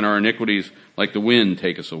leaf, and our iniquities, like the wind,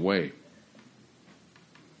 take us away."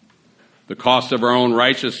 The cost of our own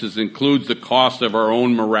righteousness includes the cost of our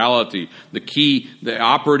own morality. The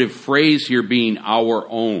operative phrase here being our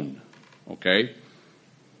own. Okay?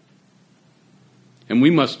 And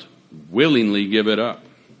we must willingly give it up.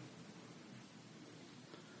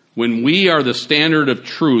 When we are the standard of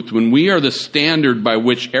truth, when we are the standard by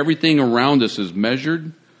which everything around us is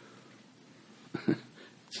measured,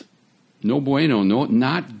 no bueno, no,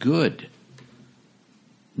 not good.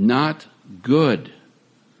 Not good.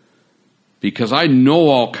 Because I know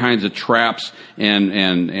all kinds of traps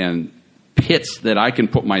and pits that I can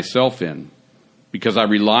put myself in, because I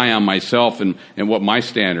rely on myself and what my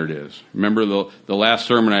standard is. Remember the last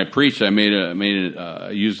sermon I preached, I made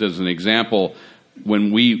it used as an example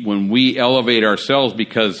when we elevate ourselves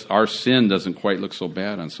because our sin doesn't quite look so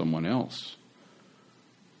bad on someone else.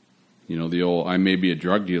 You know, the old "I may be a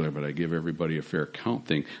drug dealer, but I give everybody a fair count"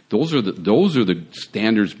 thing. Those are the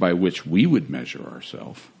standards by which we would measure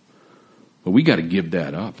ourselves. But we got to give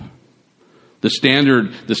that up. The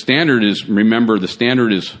standard is, remember, the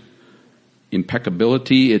standard is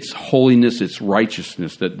impeccability, it's holiness, it's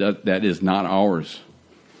righteousness. That is not ours.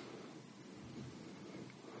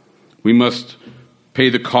 We must pay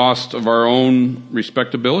the cost of our own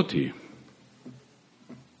respectability.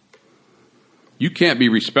 You can't be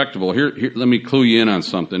respectable. Here, let me clue you in on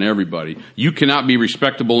something, everybody. You cannot be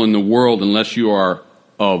respectable in the world unless you are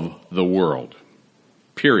of the world.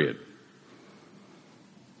 Period.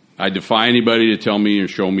 I defy anybody to tell me or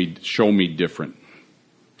show me different.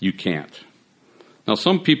 You can't. Now,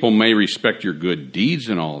 some people may respect your good deeds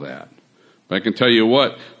and all that, but I can tell you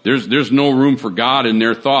what, there's no room for God in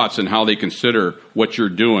their thoughts and how they consider what you're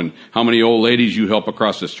doing, how many old ladies you help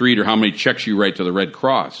across the street, or how many checks you write to the Red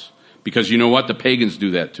Cross. Because you know what? The pagans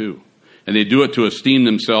do that too. And they do it to esteem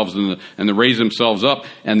themselves and to raise themselves up.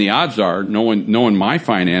 And the odds are, knowing my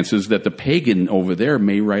finances, that the pagan over there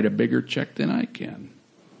may write a bigger check than I can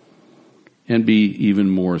and be even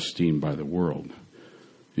more esteemed by the world.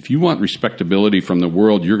 If you want respectability from the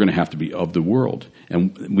world, you're going to have to be of the world.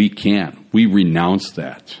 And we can't. We renounce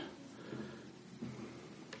that.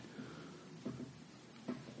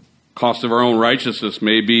 Cost of our own righteousness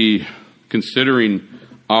may be considering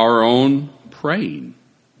our own praying.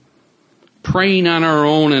 Praying on our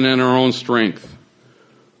own and in our own strength.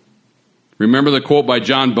 Remember the quote by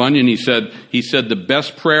John Bunyan? He said, "The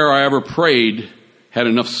best prayer I ever prayed had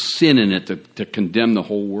enough sin in it to condemn the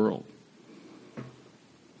whole world."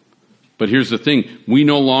 But here's the thing. We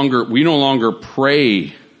no longer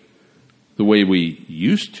pray the way we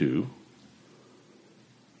used to.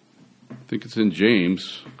 I think it's in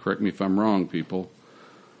James. Correct me if I'm wrong, people.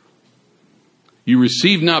 You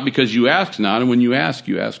receive not because you ask not, and when you ask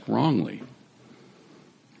wrongly.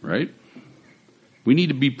 Right? We need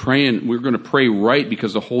to be praying. We're going to pray right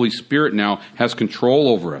because the Holy Spirit now has control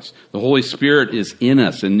over us. The Holy Spirit is in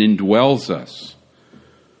us and indwells us.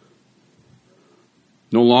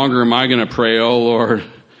 No longer am I going to pray, "Oh Lord,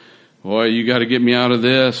 boy, you got to get me out of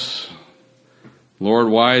this. Lord,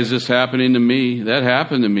 why is this happening to me?" That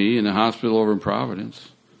happened to me in the hospital over in Providence.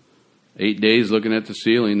 8 days looking at the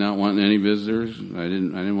ceiling, not wanting any visitors. I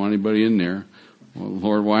didn't want anybody in there. Well,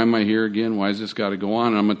 Lord, why am I here again? Why has this got to go on?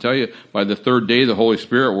 And I'm going to tell you, by the third day, the Holy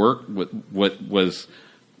Spirit worked. What was,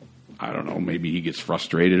 I don't know, maybe he gets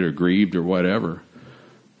frustrated or grieved or whatever.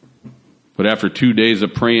 But after 2 days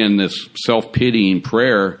of praying this self-pitying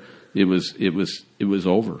prayer, it was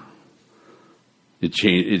over. It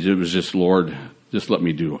changed. It was just, "Lord, just let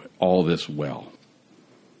me do all this well.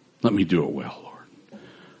 Let me do it well, Lord.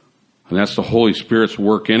 And that's the Holy Spirit's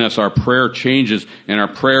work in us. Our prayer changes, and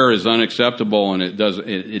our prayer is unacceptable, and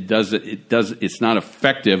it's not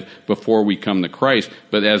effective before we come to Christ.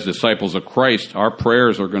 But as disciples of Christ, our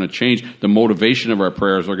prayers are going to change. The motivation of our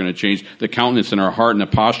prayers are going to change. The countenance in our heart and the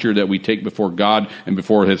posture that we take before God and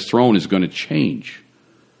before His throne is going to change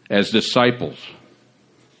as disciples.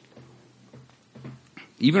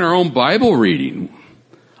 Even our own Bible reading.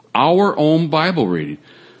 Our own Bible reading.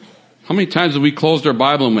 How many times have we closed our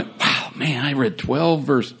Bible and went, wow, man, I read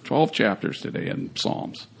 12 chapters today in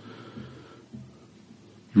Psalms.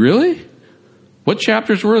 Really? What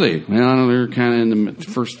chapters were they? Well, I don't know, they were kind of in the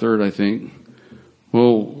first third, I think.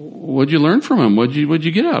 Well, what'd you learn from them? What'd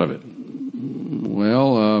you get out of it?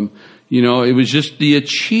 Well, it was just the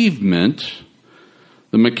achievement,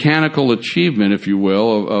 the mechanical achievement, if you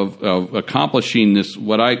will, of accomplishing this,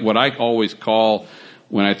 what I always call,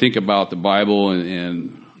 when I think about the Bible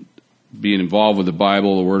and being involved with the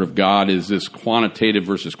Bible, the Word of God, is this quantitative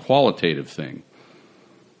versus qualitative thing.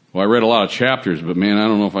 Well, I read a lot of chapters, but man, I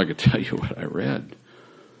don't know if I could tell you what I read.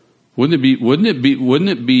 Wouldn't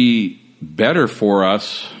it be better for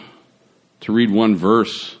us to read one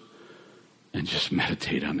verse and just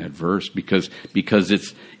meditate on that verse because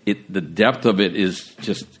the depth of it is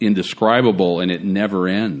just indescribable and it never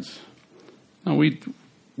ends. Now,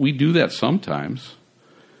 we do that sometimes,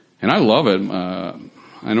 and I love it.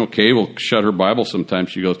 I know Kay will shut her Bible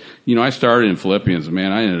sometimes. She goes, I started in Philippians.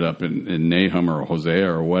 Man, I ended up in Nahum or Hosea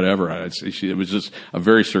or whatever. It was just a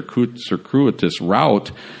very circuitous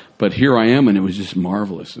route, but here I am, and it was just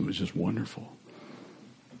marvelous. It was just wonderful.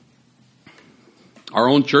 Our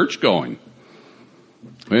own church going.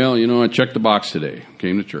 Well, I checked the box today,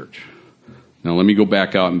 came to church. Now let me go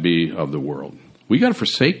back out and be of the world. We got to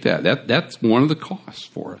forsake that. That's one of the costs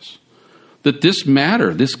for us. That this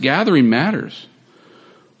gathering matters.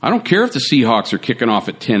 I don't care if the Seahawks are kicking off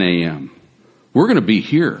at 10 a.m. We're going to be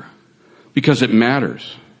here because it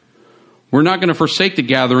matters. We're not going to forsake the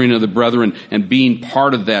gathering of the brethren and being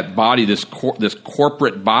part of that body, this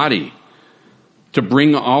corporate body, to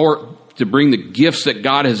bring the gifts that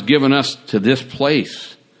God has given us to this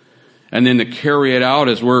place, and then to carry it out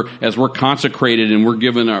as we're consecrated and we're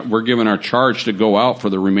given our charge to go out for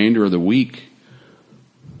the remainder of the week.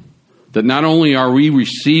 That not only are we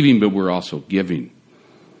receiving, but we're also giving.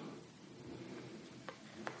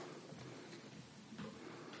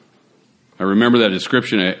 I remember that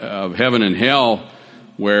description of heaven and hell,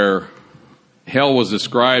 where hell was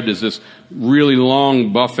described as this really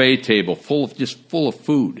long buffet table full of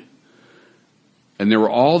food. And there were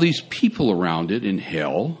all these people around it in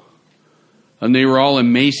hell, and they were all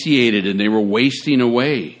emaciated and they were wasting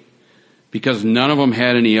away because none of them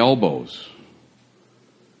had any elbows.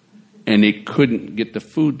 And they couldn't get the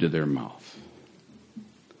food to their mouth.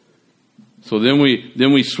 So then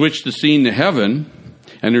we switched the scene to heaven.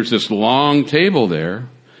 And there's this long table there,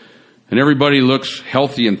 and everybody looks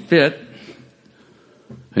healthy and fit.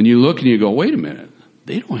 And you look and you go, wait a minute,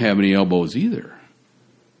 they don't have any elbows either.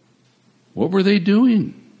 What were they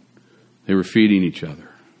doing? They were feeding each other.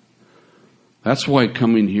 That's why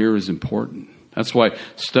coming here is important. That's why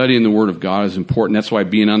studying the Word of God is important. That's why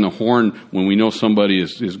being on the horn when we know somebody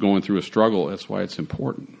is going through a struggle, that's why it's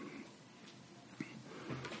important.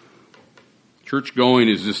 Church going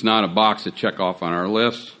is just not a box to check off on our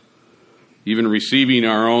list. Even receiving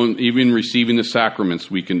the sacraments,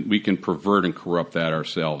 we can pervert and corrupt that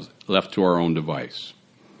ourselves, left to our own device.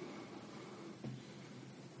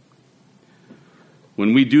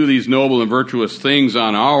 When we do these noble and virtuous things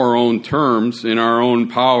on our own terms, in our own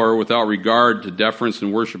power, without regard to deference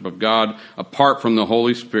and worship of God, apart from the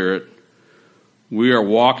Holy Spirit, we are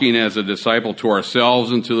walking as a disciple to ourselves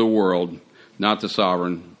and to the world, not the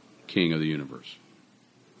sovereign King of the universe.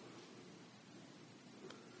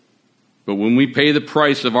 But when we pay the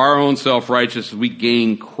price of our own self-righteousness, we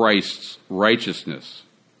gain Christ's righteousness,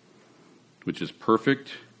 which is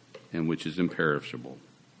perfect and which is imperishable.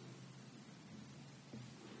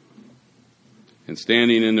 And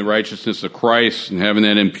standing in the righteousness of Christ and having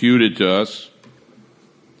that imputed to us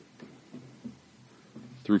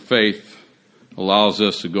through faith allows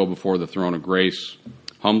us to go before the throne of grace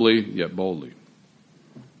humbly yet boldly.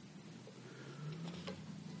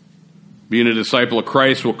 Being a disciple of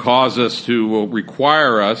Christ will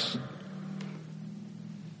require us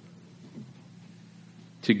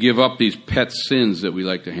to give up these pet sins that we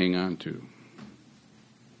like to hang on to.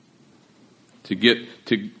 To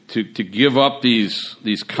give up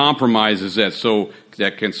these compromises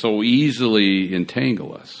that can so easily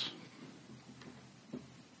entangle us.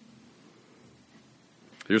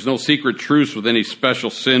 There's no secret truce with any special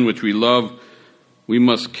sin which we love We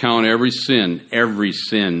must count every sin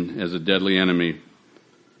as a deadly enemy.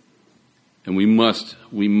 And we must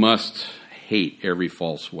hate every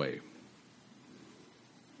false way.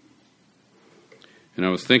 And I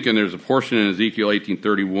was thinking there's a portion in Ezekiel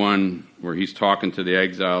 18:31 where he's talking to the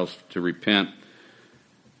exiles to repent,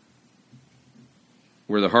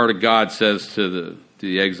 where the heart of God says to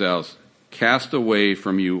the exiles, cast away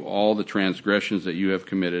from you all the transgressions that you have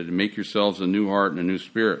committed and make yourselves a new heart and a new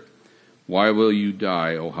spirit. Why will you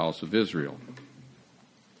die, O house of Israel?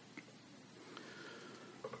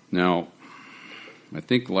 Now, I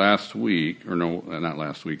think last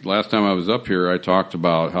time I was up here, I talked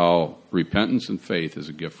about how repentance and faith is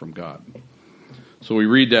a gift from God. So we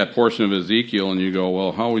read that portion of Ezekiel and you go,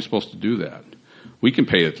 well, how are we supposed to do that? We can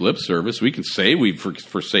pay it lip service. We can say we've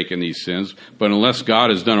forsaken these sins, but unless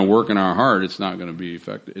God has done a work in our heart, it's not going to be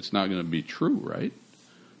effective. It's not going to be true, right?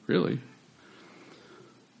 Really.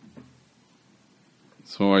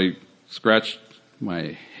 So I scratched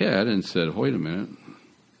my head and said, wait a minute.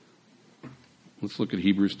 Let's look at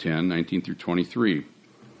Hebrews 10, 19 through 23.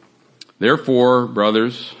 Therefore,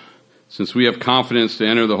 brothers, since we have confidence to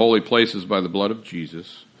enter the holy places by the blood of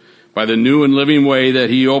Jesus, by the new and living way that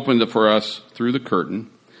he opened for us through the curtain,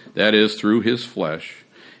 that is, through his flesh,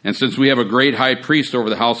 and since we have a great high priest over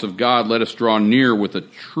the house of God, let us draw near with a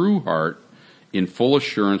true heart in full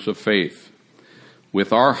assurance of faith,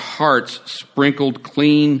 with our hearts sprinkled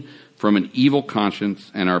clean from an evil conscience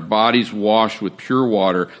and our bodies washed with pure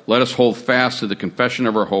water. Let us hold fast to the confession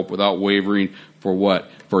of our hope without wavering. For what?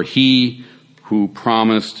 For he who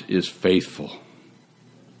promised is faithful.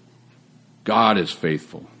 God is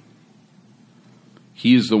faithful.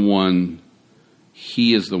 He is the one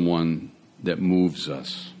that moves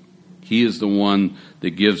us. He is the one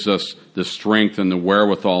that gives us the strength and the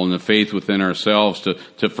wherewithal and the faith within ourselves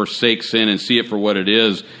to forsake sin and see it for what it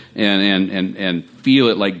is and feel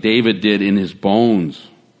it like David did in his bones.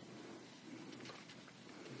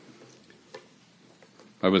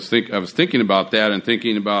 I was thinking about that and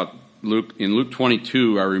thinking about Luke. In Luke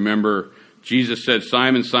 22, I remember Jesus said,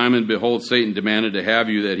 Simon, Simon, behold, Satan demanded to have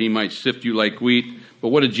you that he might sift you like wheat. But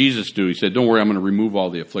what did Jesus do? He said, don't worry, I'm going to remove all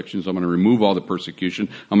the afflictions. I'm going to remove all the persecution.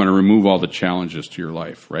 I'm going to remove all the challenges to your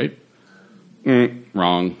life, right?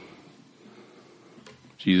 Wrong.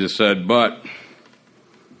 Jesus said, but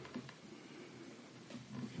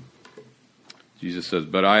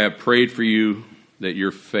I have prayed for you that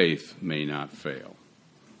your faith may not fail.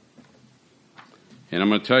 And I'm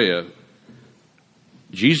going to tell you,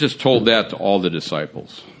 Jesus told that to all the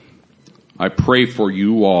disciples. I pray for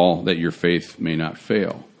you all that your faith may not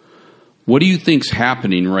fail. What do you think's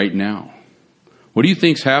happening right now? What do you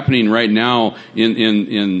think's happening right now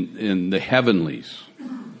in the heavenlies?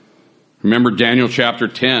 Remember Daniel chapter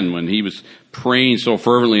 10 when he was praying so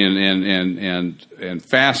fervently and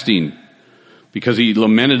fasting because he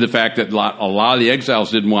lamented the fact that a lot of the exiles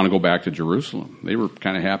didn't want to go back to Jerusalem. They were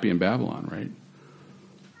kind of happy in Babylon, right?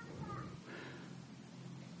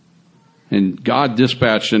 And God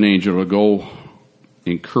dispatched an angel to go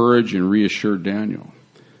encourage and reassure Daniel.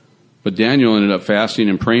 But Daniel ended up fasting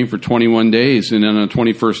and praying for 21 days. And then on the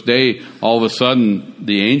 21st day, all of a sudden,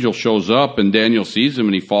 the angel shows up and Daniel sees him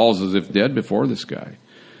and he falls as if dead before this guy.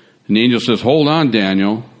 And the angel says, hold on,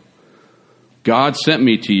 Daniel. God sent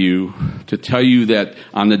me to you to tell you that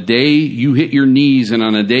on the day you hit your knees and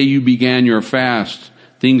on the day you began your fast,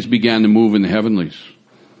 things began to move in the heavenlies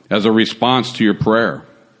as a response to your prayer.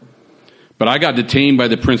 But I got detained by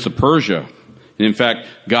the prince of Persia. And in fact,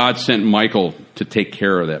 God sent Michael to take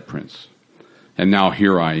care of that prince. And now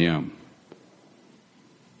here I am.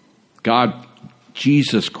 God,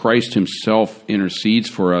 Jesus Christ himself intercedes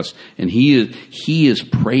for us. And he is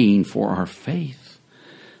praying for our faith.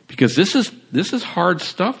 Because this is hard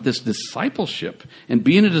stuff, this discipleship. And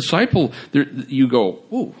being a disciple, you go,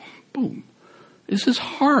 ooh, boom, this is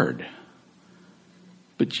hard.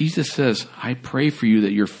 But Jesus says, I pray for you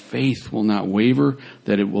that your faith will not waver,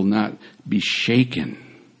 that it will not be shaken,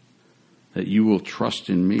 that you will trust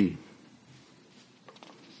in me.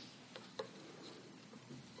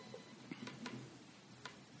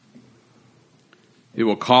 It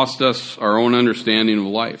will cost us our own understanding of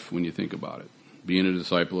life when you think about it, being a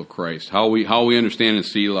disciple of Christ, how we understand and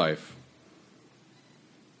see life.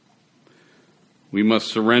 We must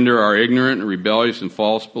surrender our ignorant and rebellious and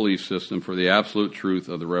false belief system for the absolute truth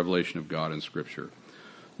of the revelation of God in Scripture.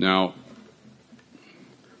 Now,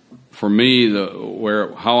 for me,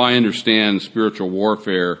 how I understand spiritual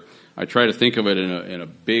warfare, I try to think of it in a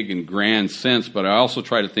big and grand sense, but I also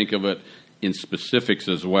try to think of it in specifics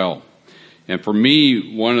as well. And for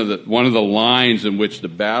me, one of the lines in which the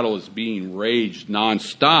battle is being raged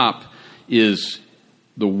nonstop is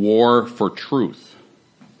the war for truth.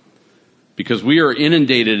 Because we are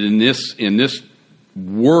inundated in this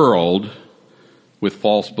world with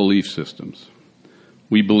false belief systems.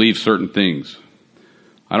 We believe certain things.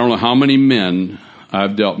 I don't know how many men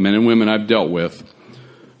and women I've dealt with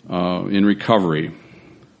in recovery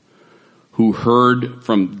who heard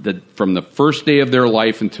from the first day of their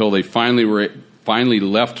life until they finally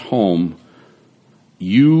left home,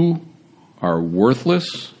 you are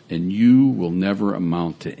worthless and you will never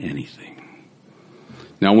amount to anything.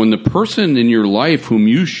 Now, when the person in your life whom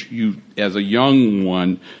you as a young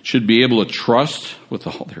one should be able to trust with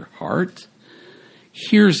all their heart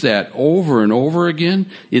hears that over and over again,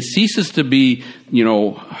 it ceases to be,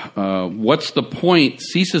 what's the point,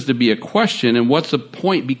 ceases to be a question, and what's the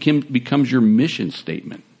point becomes your mission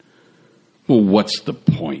statement. Well, what's the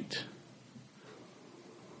point?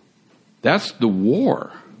 That's the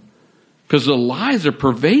war. Because the lies are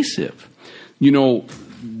pervasive.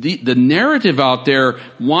 The narrative out there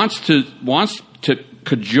wants to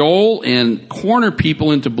cajole and corner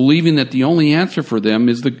people into believing that the only answer for them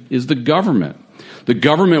is the government. The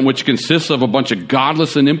government which consists of a bunch of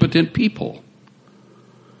godless and impotent people.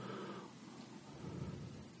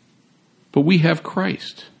 But we have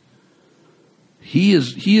Christ. He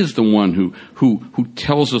is the one who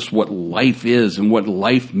tells us what life is and what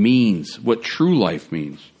life means, what true life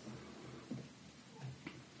means.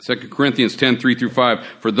 2 Corinthians 10, 3-5.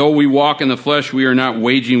 For though we walk in the flesh, we are not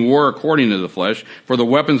waging war according to the flesh. For the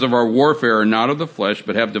weapons of our warfare are not of the flesh,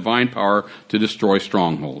 but have divine power to destroy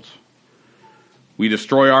strongholds. We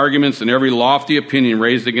destroy arguments and every lofty opinion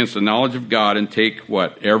raised against the knowledge of God and take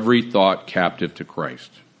what? Every thought captive to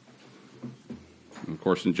Christ. And of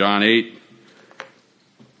course, in John 8,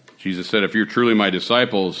 Jesus said, if you're truly my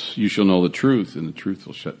disciples, you shall know the truth, and the truth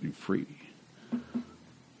will set you free.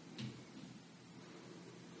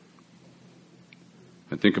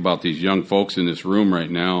 I think about these young folks in this room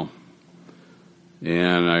right now,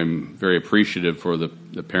 and I'm very appreciative for the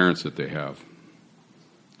parents that they have.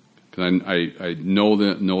 Because I know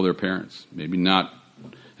their parents. Maybe not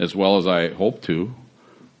as well as I hope to,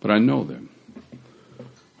 but I know them.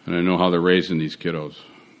 And I know how they're raising these kiddos.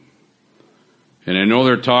 And I know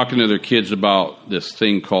they're talking to their kids about this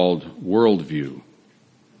thing called worldview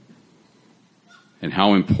and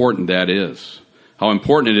how important that is. How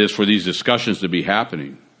important it is for these discussions to be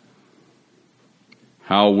happening.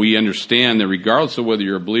 How we understand that regardless of whether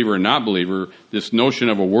you're a believer or not believer, this notion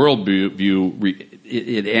of a worldview,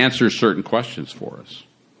 it answers certain questions for us.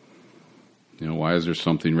 Why is there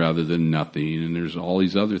something rather than nothing? And there's all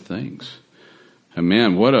these other things. And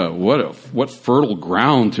man, what fertile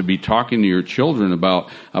ground to be talking to your children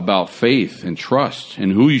about faith and trust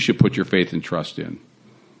and who you should put your faith and trust in.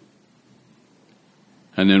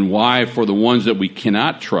 And then why, for the ones that we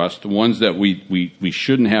cannot trust, the ones that we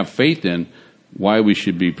shouldn't have faith in, why we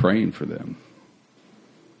should be praying for them.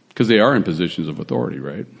 Because they are in positions of authority,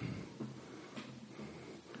 right?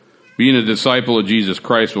 Being a disciple of Jesus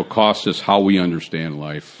Christ will cost us how we understand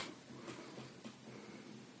life.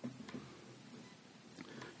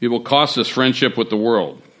 It will cost us friendship with the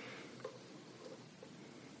world.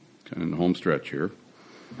 Kind of in the home stretch here.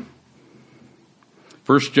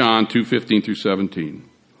 1 John 2:15-17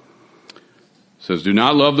 says, do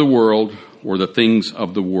not love the world or the things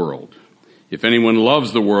of the world. If anyone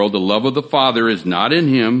loves the world, the love of the Father is not in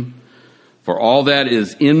him. For all that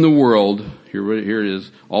is in the world, here it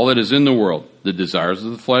is, all that is in the world, the desires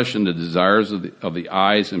of the flesh and the desires of the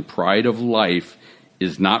eyes and pride of life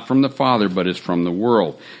is not from the Father, but is from the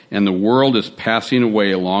world. And the world is passing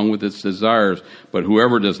away along with its desires, but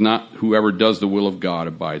whoever does the will of God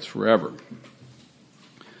abides forever.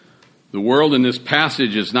 The world in this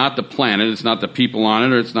passage is not the planet, it's not the people on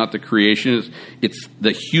it, or it's not the creation, it's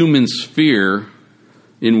the human sphere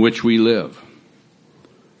in which we live.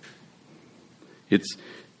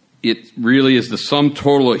 It really is the sum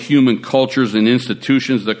total of human cultures and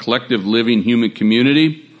institutions, the collective living human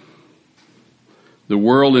community. The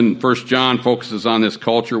world in 1 John focuses on this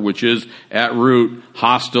culture, which is at root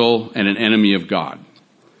hostile and an enemy of God.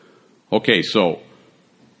 Okay, so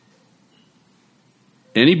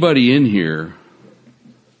anybody in here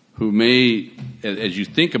who may, as you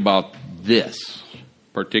think about this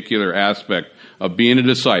particular aspect of being a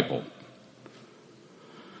disciple,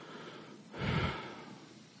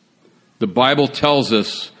 the Bible tells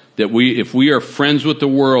us that if we are friends with the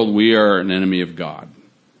world, we are an enemy of God.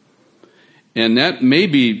 And that may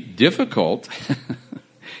be difficult.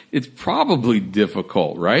 It's probably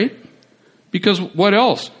difficult, right? Because what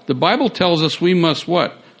else? The Bible tells us we must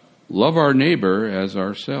what? Love our neighbor as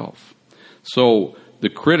ourselves. So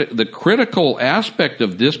the critical aspect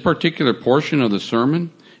of this particular portion of the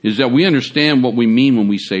sermon is that we understand what we mean when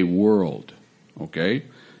we say world. Okay?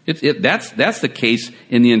 That's the case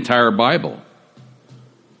in the entire Bible.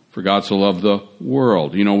 For God so loved the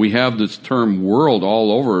world. You know, we have this term world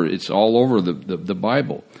all over. It's all over the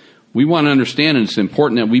Bible. We want to understand, and it's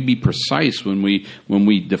important that we be precise when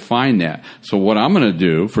we define that. So what I'm going to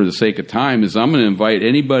do, for the sake of time, is I'm going to invite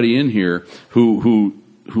anybody in here who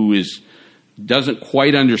doesn't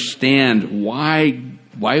quite understand why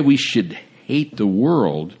we should hate the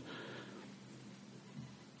world,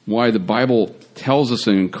 why the Bible tells us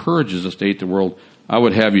and encourages us to hate the world. I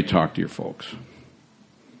would have you talk to your folks.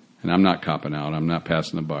 And I'm not copping out. I'm not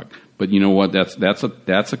passing the buck. But you know what? That's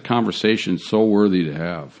a conversation so worthy to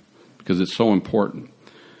have, because it's so important.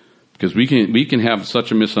 Because we can have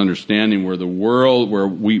such a misunderstanding where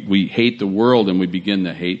we hate the world and we begin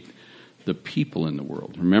to hate the people in the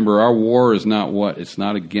world. Remember, our war is not what? It's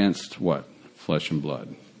not against what? Flesh and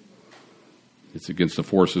blood. It's against the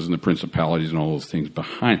forces and the principalities and all those things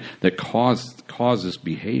behind that cause this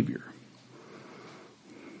behavior.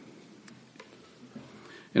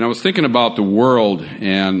 And I was thinking about the world,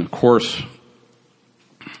 and of course,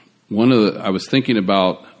 I was thinking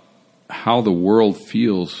about how the world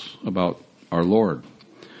feels about our Lord.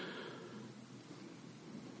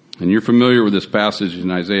 And you're familiar with this passage in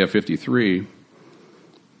Isaiah 53,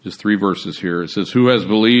 just 3 verses here. It says, "Who has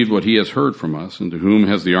believed what he has heard from us, and to whom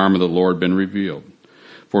has the arm of the Lord been revealed?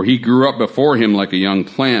 For he grew up before him like a young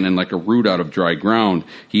plant and like a root out of dry ground.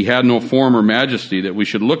 He had no form or majesty that we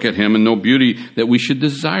should look at him, and no beauty that we should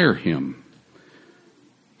desire him.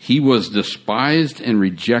 He was despised and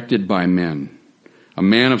rejected by men, a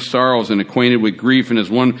man of sorrows and acquainted with grief, and as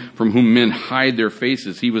one from whom men hide their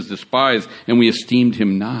faces. He was despised, and we esteemed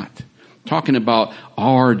him not." Talking about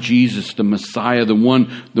our Jesus, the Messiah, the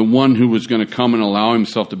one who was going to come and allow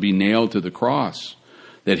himself to be nailed to the cross,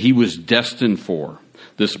 that he was destined for.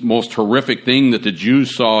 This most horrific thing that the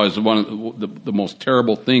Jews saw as one of the most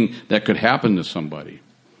terrible thing that could happen to somebody.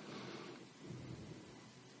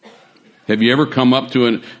 Have you ever come up to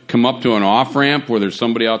an off ramp where there's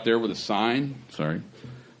somebody out there with a sign?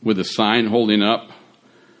 With a sign holding up,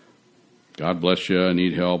 "God bless you, I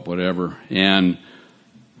need help," whatever, and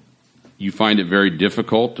you find it very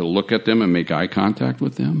difficult to look at them and make eye contact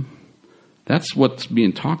with them? That's what's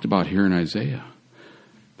being talked about here in Isaiah.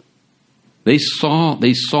 They saw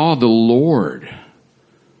the Lord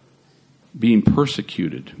being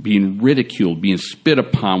persecuted, being ridiculed, being spit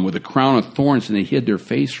upon with a crown of thorns, and they hid their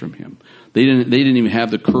face from him. They didn't even have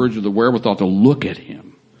the courage or the wherewithal to look at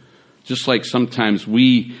him. Just like sometimes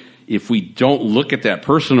if we don't look at that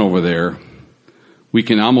person over there, we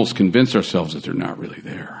can almost convince ourselves that they're not really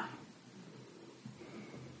there.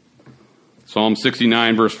 Psalm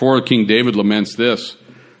 69, verse 4, King David laments this: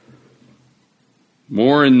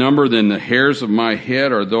 "More in number than the hairs of my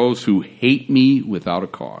head are those who hate me without a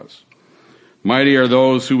cause. Mighty are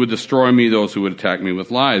those who would destroy me, those who would attack me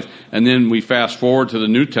with lies." And then we fast forward to the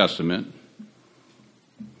New Testament,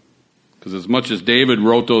 because as much as David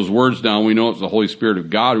wrote those words down, we know it's the Holy Spirit of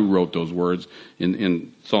God who wrote those words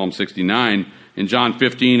in Psalm 69. In John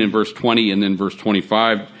 15 and verse 20 and then verse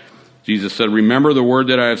 25, Jesus said, "Remember the word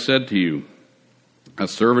that I have said to you. A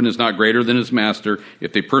servant is not greater than his master.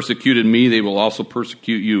 If they persecuted me, they will also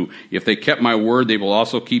persecute you. If they kept my word, they will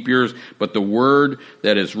also keep yours. But the word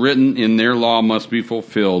that is written in their law must be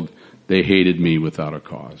fulfilled. They hated me without a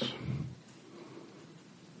cause."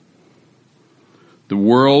 The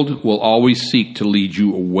world will always seek to lead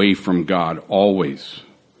you away from God, always.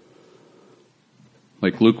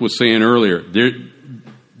 Like Luke was saying earlier,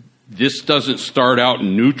 this doesn't start out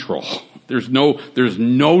neutral. There's no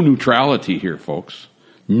neutrality here, folks.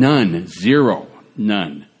 None. Zero.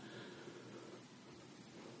 None.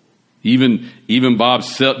 Even Bob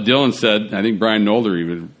Dylan said, I think Brian Nolder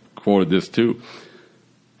even quoted this too,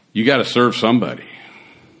 you got to serve somebody.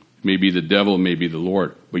 Maybe the devil, maybe the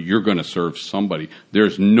Lord, but you're going to serve somebody.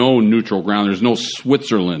 There's no neutral ground. There's no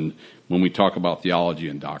Switzerland when we talk about theology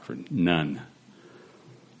and doctrine. None.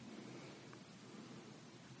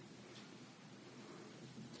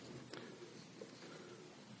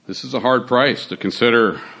 This is a hard price to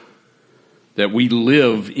consider that we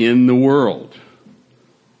live in the world,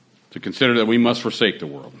 to consider that we must forsake the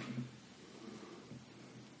world.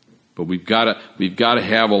 But we've got to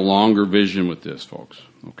have a longer vision with this, folks.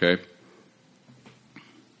 Okay?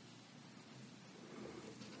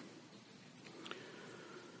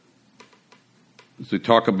 As we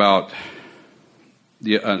talk about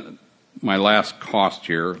my last cost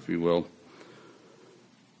here, if you will,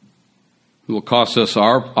 it will cost us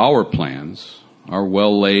our plans, our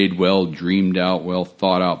well-laid, well-dreamed-out,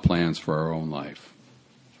 well-thought-out plans for our own life.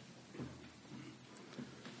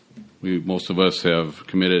 Most of us have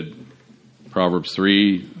committed Proverbs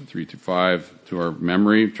 3:3-5 to our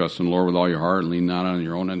memory. Trust in the Lord with all your heart and lean not on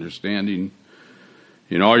your own understanding.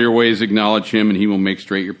 In all your ways acknowledge him, and he will make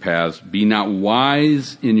straight your paths. Be not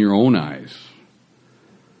wise in your own eyes.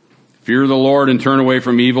 Fear the Lord and turn away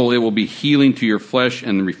from evil. It will be healing to your flesh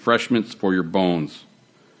and refreshments for your bones.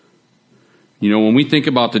 When we think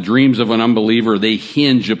about the dreams of an unbeliever, they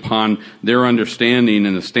hinge upon their understanding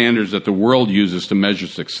and the standards that the world uses to measure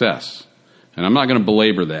success. And I'm not going to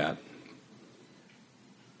belabor that.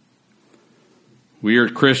 We are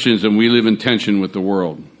Christians and we live in tension with the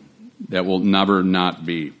world. That will never not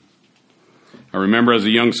be. I remember as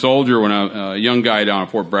a young soldier, when a young guy down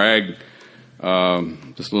at Fort Bragg,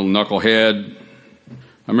 this little knucklehead,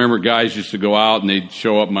 I remember guys used to go out and they'd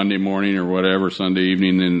show up Monday morning or whatever, Sunday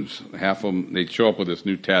evening, and half of them, they'd show up with this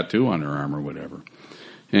new tattoo on their arm or whatever.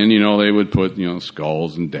 And, they would put,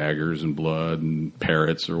 skulls and daggers and blood and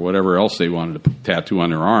parrots or whatever else they wanted to put tattoo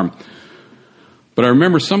on their arm. But I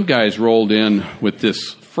remember some guys rolled in with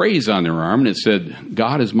this phrase on their arm, and it said,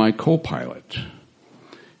 God is my co-pilot.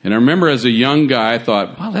 And I remember as a young guy, I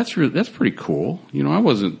thought, wow, that's pretty cool.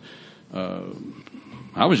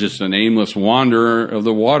 I was just an aimless wanderer of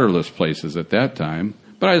the waterless places at that time.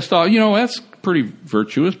 But I just thought, that's pretty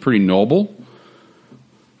virtuous, pretty noble,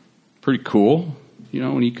 pretty cool.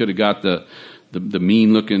 And he could have got the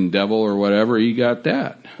mean-looking devil or whatever, he got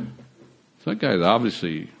that. So that guy's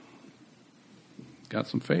obviously got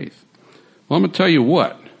some faith. Well, I'm going to tell you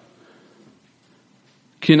what.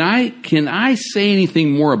 Can I say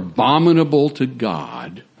anything more abominable to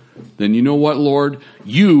God than, you know what, Lord?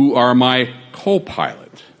 You are my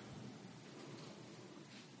co-pilot.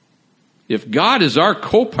 If God is our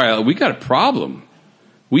co-pilot, we got a problem.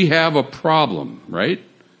 We have a problem, right?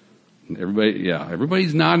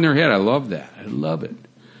 Everybody's nodding their head. I love that. I love it.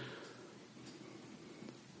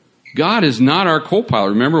 God is not our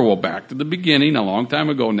co-pilot. Remember, back to the beginning, a long time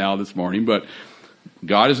ago now this morning, but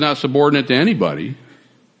God is not subordinate to anybody.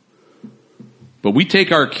 But we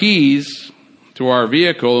take our keys to our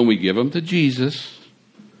vehicle and we give them to Jesus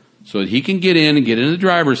so that he can get in and get in the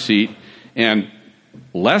driver's seat. And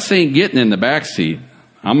Les ain't getting in the back seat.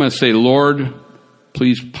 I'm going to say, Lord,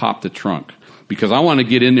 please pop the trunk, because I want to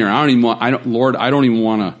get in there. Lord, I don't even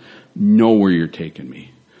want to know where you're taking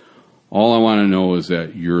me. All I want to know is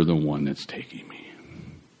that you're the one that's taking me.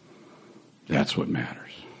 That's what matters.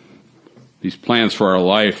 These plans for our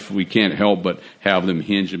life, we can't help but have them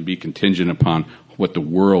hinge and be contingent upon what the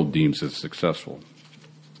world deems as successful.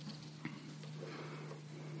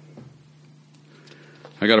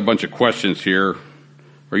 I got a bunch of questions here.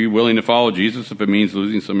 Are you willing to follow Jesus if it means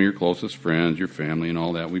losing some of your closest friends, your family, and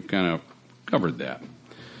all that? We've kind of covered that.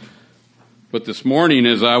 But this morning,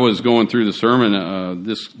 as I was going through the sermon,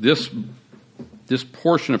 this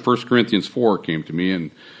portion of 1 Corinthians 4 came to me,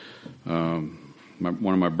 and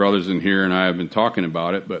one of my brothers in here and I have been talking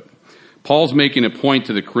about it. But Paul's making a point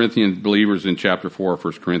to the Corinthian believers in chapter 4 of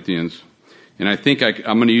 1 Corinthians, and I think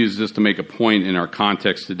I'm going to use this to make a point in our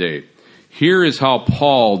context today. Here is how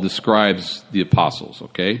Paul describes the apostles,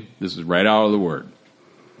 okay? This is right out of the Word.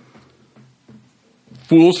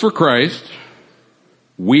 Fools for Christ,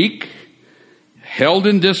 weak, held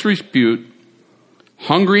in disrepute,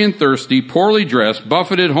 hungry and thirsty, poorly dressed,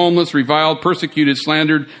 buffeted, homeless, reviled, persecuted,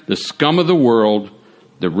 slandered, the scum of the world,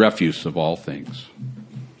 the refuse of all things.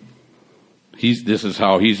 This is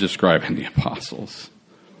how he's describing the apostles.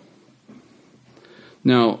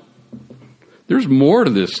 Now, there's more to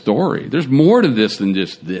this story. There's more to this than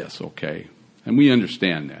just this, okay? And we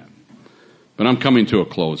understand that. But I'm coming to a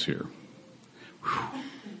close here. Whew.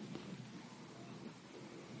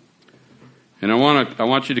 And I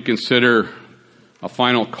want you to consider a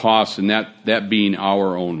final cost, and that being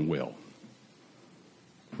our own will.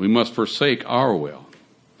 We must forsake our will.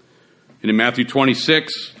 And in Matthew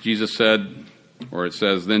 26, Jesus said, or it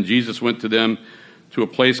says, then Jesus went to them to a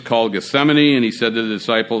place called Gethsemane, and he said to the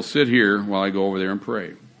disciples, sit here while I go over there and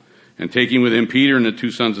pray. And taking with him Peter and the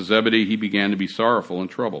two sons of Zebedee, he began to be sorrowful and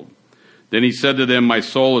troubled. Then he said to them, my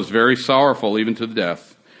soul is very sorrowful, even to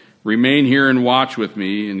death. Remain here and watch with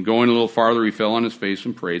me. And going a little farther, he fell on his face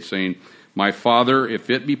and prayed, saying, my Father, if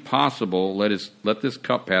it be possible, let this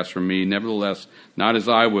cup pass from me. Nevertheless, not as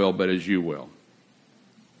I will, but as you will.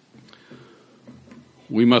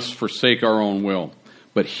 We must forsake our own will.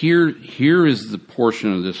 But here is the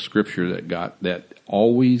portion of this scripture that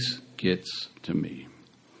always gets to me.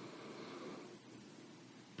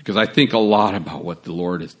 Because I think a lot about what the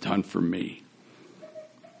Lord has done for me.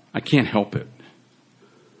 I can't help it.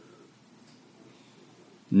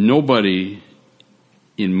 Nobody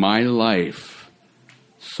in my life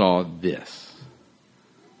saw this.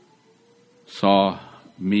 Saw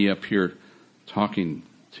me up here talking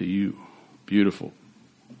to you, beautiful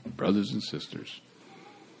brothers and sisters.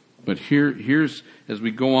 But here's, as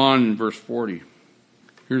we go on in verse 40,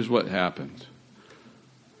 here's what happened.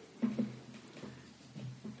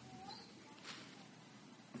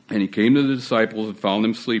 And he came to the disciples and found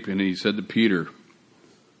them sleeping, and he said to Peter,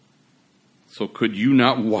 "So could you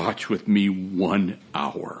not watch with me 1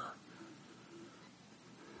 hour?"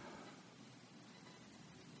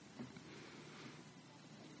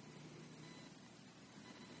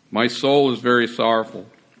 My soul is very sorrowful,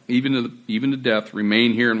 even to death.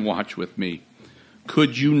 Remain here and watch with me.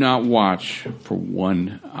 Could you not watch for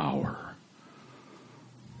 1 hour?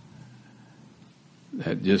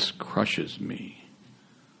 That just crushes me,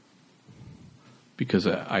 because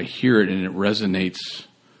I hear it and it resonates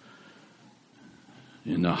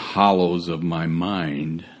in the hollows of my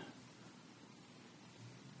mind.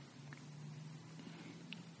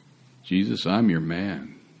 Jesus, I'm your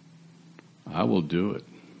man. I will do it.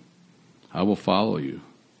 I will follow you.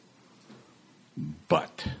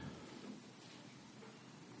 But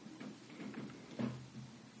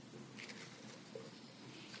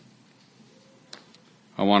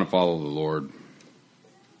I want to follow the Lord.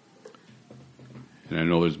 And I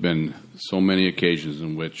know there's been so many occasions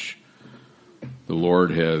in which the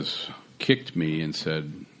Lord has kicked me and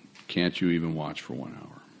said, "Can't you even watch for 1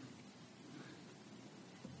 hour?"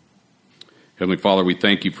 Heavenly Father, we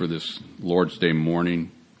thank you for this Lord's Day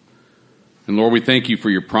morning. And Lord, we thank you for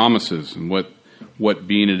your promises and what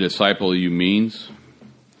being a disciple of you means.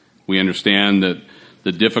 We understand that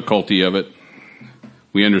the difficulty of it.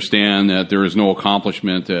 We understand that there is no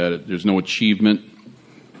accomplishment, that there's no achievement.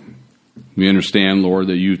 We understand, Lord,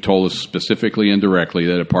 that you told us specifically and directly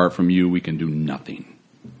that apart from you, we can do nothing.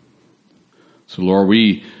 So, Lord,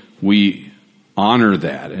 we honor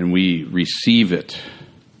that and we receive it.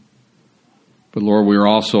 But, Lord, we are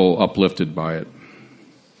also uplifted by it.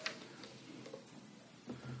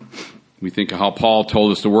 We think of how Paul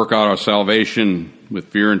told us to work out our salvation with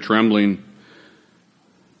fear and trembling,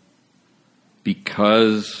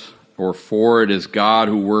 because or for it is God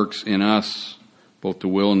who works in us both to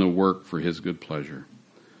will and to work for his good pleasure.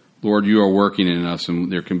 Lord, you are working in us,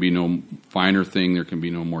 and there can be no finer thing, there can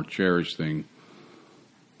be no more cherished thing.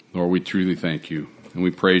 Lord, we truly thank you, and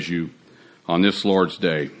we praise you on this Lord's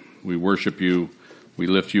Day. We worship you, we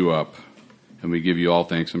lift you up, and we give you all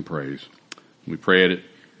thanks and praise. We pray it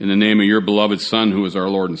in the name of your beloved Son, who is our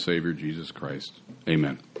Lord and Savior, Jesus Christ.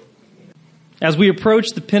 Amen. As we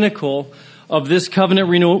approach the pinnacle of this covenant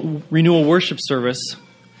renewal worship service,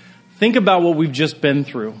 think about what we've just been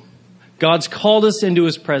through. God's called us into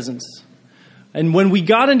his presence. And when we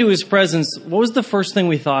got into his presence, what was the first thing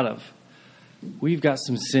we thought of? We've got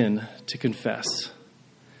some sin to confess.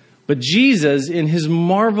 But Jesus, in his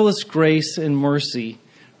marvelous grace and mercy,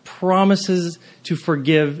 promises to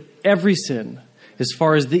forgive every sin as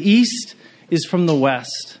far as the east is from the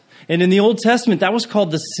west. And in the Old Testament, that was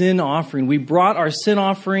called the sin offering. We brought our sin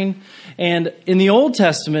offering, and in the Old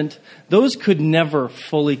Testament, those could never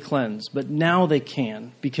fully cleanse, but now they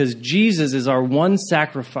can, because Jesus is our one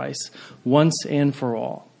sacrifice once and for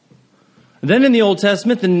all. And then in the Old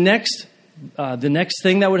Testament, the next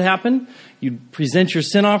thing that would happen, you'd present your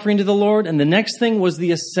sin offering to the Lord, and the next thing was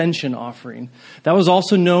the ascension offering. That was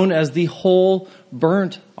also known as the whole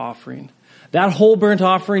burnt offering. That whole burnt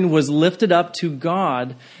offering was lifted up to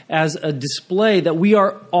God as a display that we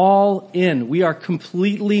are all in. We are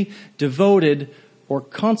completely devoted or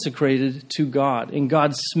consecrated to God. And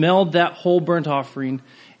God smelled that whole burnt offering,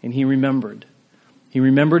 and he remembered. He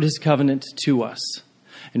remembered his covenant to us.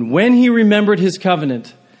 And when he remembered his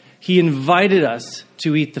covenant, he invited us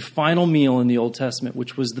to eat the final meal in the Old Testament,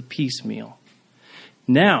 which was the peace meal.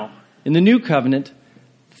 Now, in the new covenant,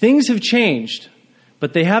 things have changed,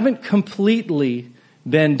 but they haven't completely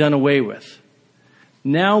been done away with.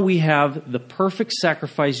 Now we have the perfect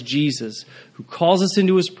sacrifice, Jesus, who calls us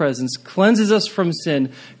into his presence, cleanses us from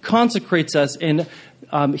sin, consecrates us, and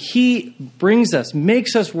he brings us,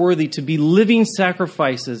 makes us worthy to be living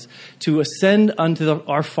sacrifices, to ascend unto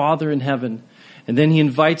our Father in heaven. And then he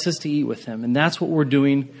invites us to eat with him. And that's what we're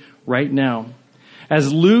doing right now.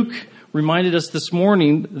 As Luke reminded us this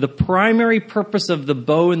morning, the primary purpose of the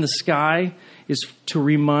bow in the sky is to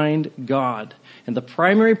remind God. And the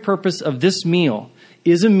primary purpose of this meal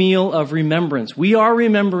is a meal of remembrance. We are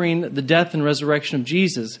remembering the death and resurrection of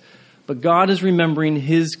Jesus, but God is remembering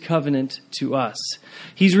his covenant to us.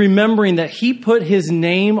 He's remembering that he put his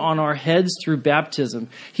name on our heads through baptism.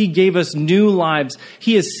 He gave us new lives.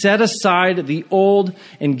 He has set aside the old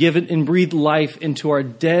and given and breathed life into our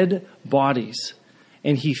dead bodies.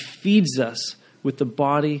 And he feeds us with the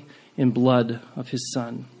body and blood of his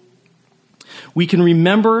Son. We can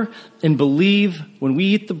remember and believe when we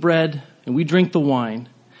eat the bread and we drink the wine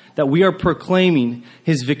that we are proclaiming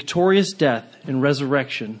his victorious death and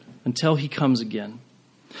resurrection until he comes again.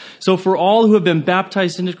 So for all who have been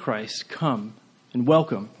baptized into Christ, come and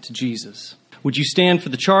welcome to Jesus. Would you stand for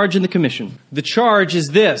the charge and the commission? The charge is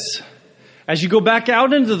this: as you go back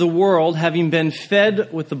out into the world, having been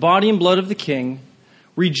fed with the body and blood of the King,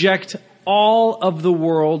 reject all of the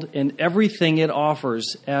world and everything it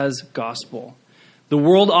offers as gospel. The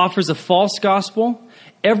world offers a false gospel.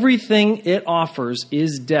 Everything it offers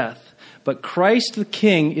is death. But Christ the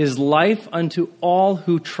King is life unto all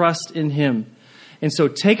who trust in him. And so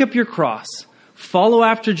take up your cross, follow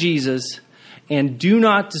after Jesus, and do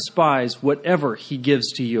not despise whatever he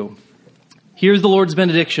gives to you. Here's the Lord's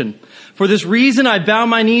benediction. For this reason I bow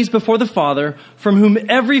my knees before the Father, from whom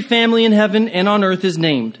every family in heaven and on earth is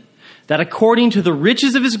named, that according to the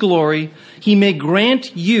riches of his glory, he may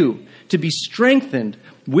grant you to be strengthened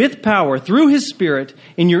with power through his Spirit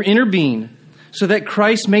in your inner being, so that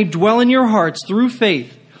Christ may dwell in your hearts through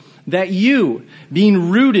faith, that you, being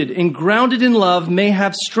rooted and grounded in love, may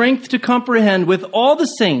have strength to comprehend with all the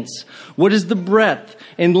saints what is the breadth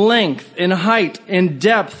and length and height and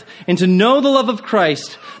depth, and to know the love of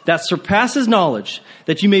Christ that surpasses knowledge,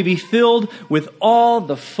 that you may be filled with all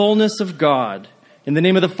the fullness of God. In the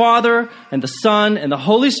name of the Father, and the Son, and the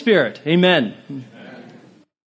Holy Spirit, amen.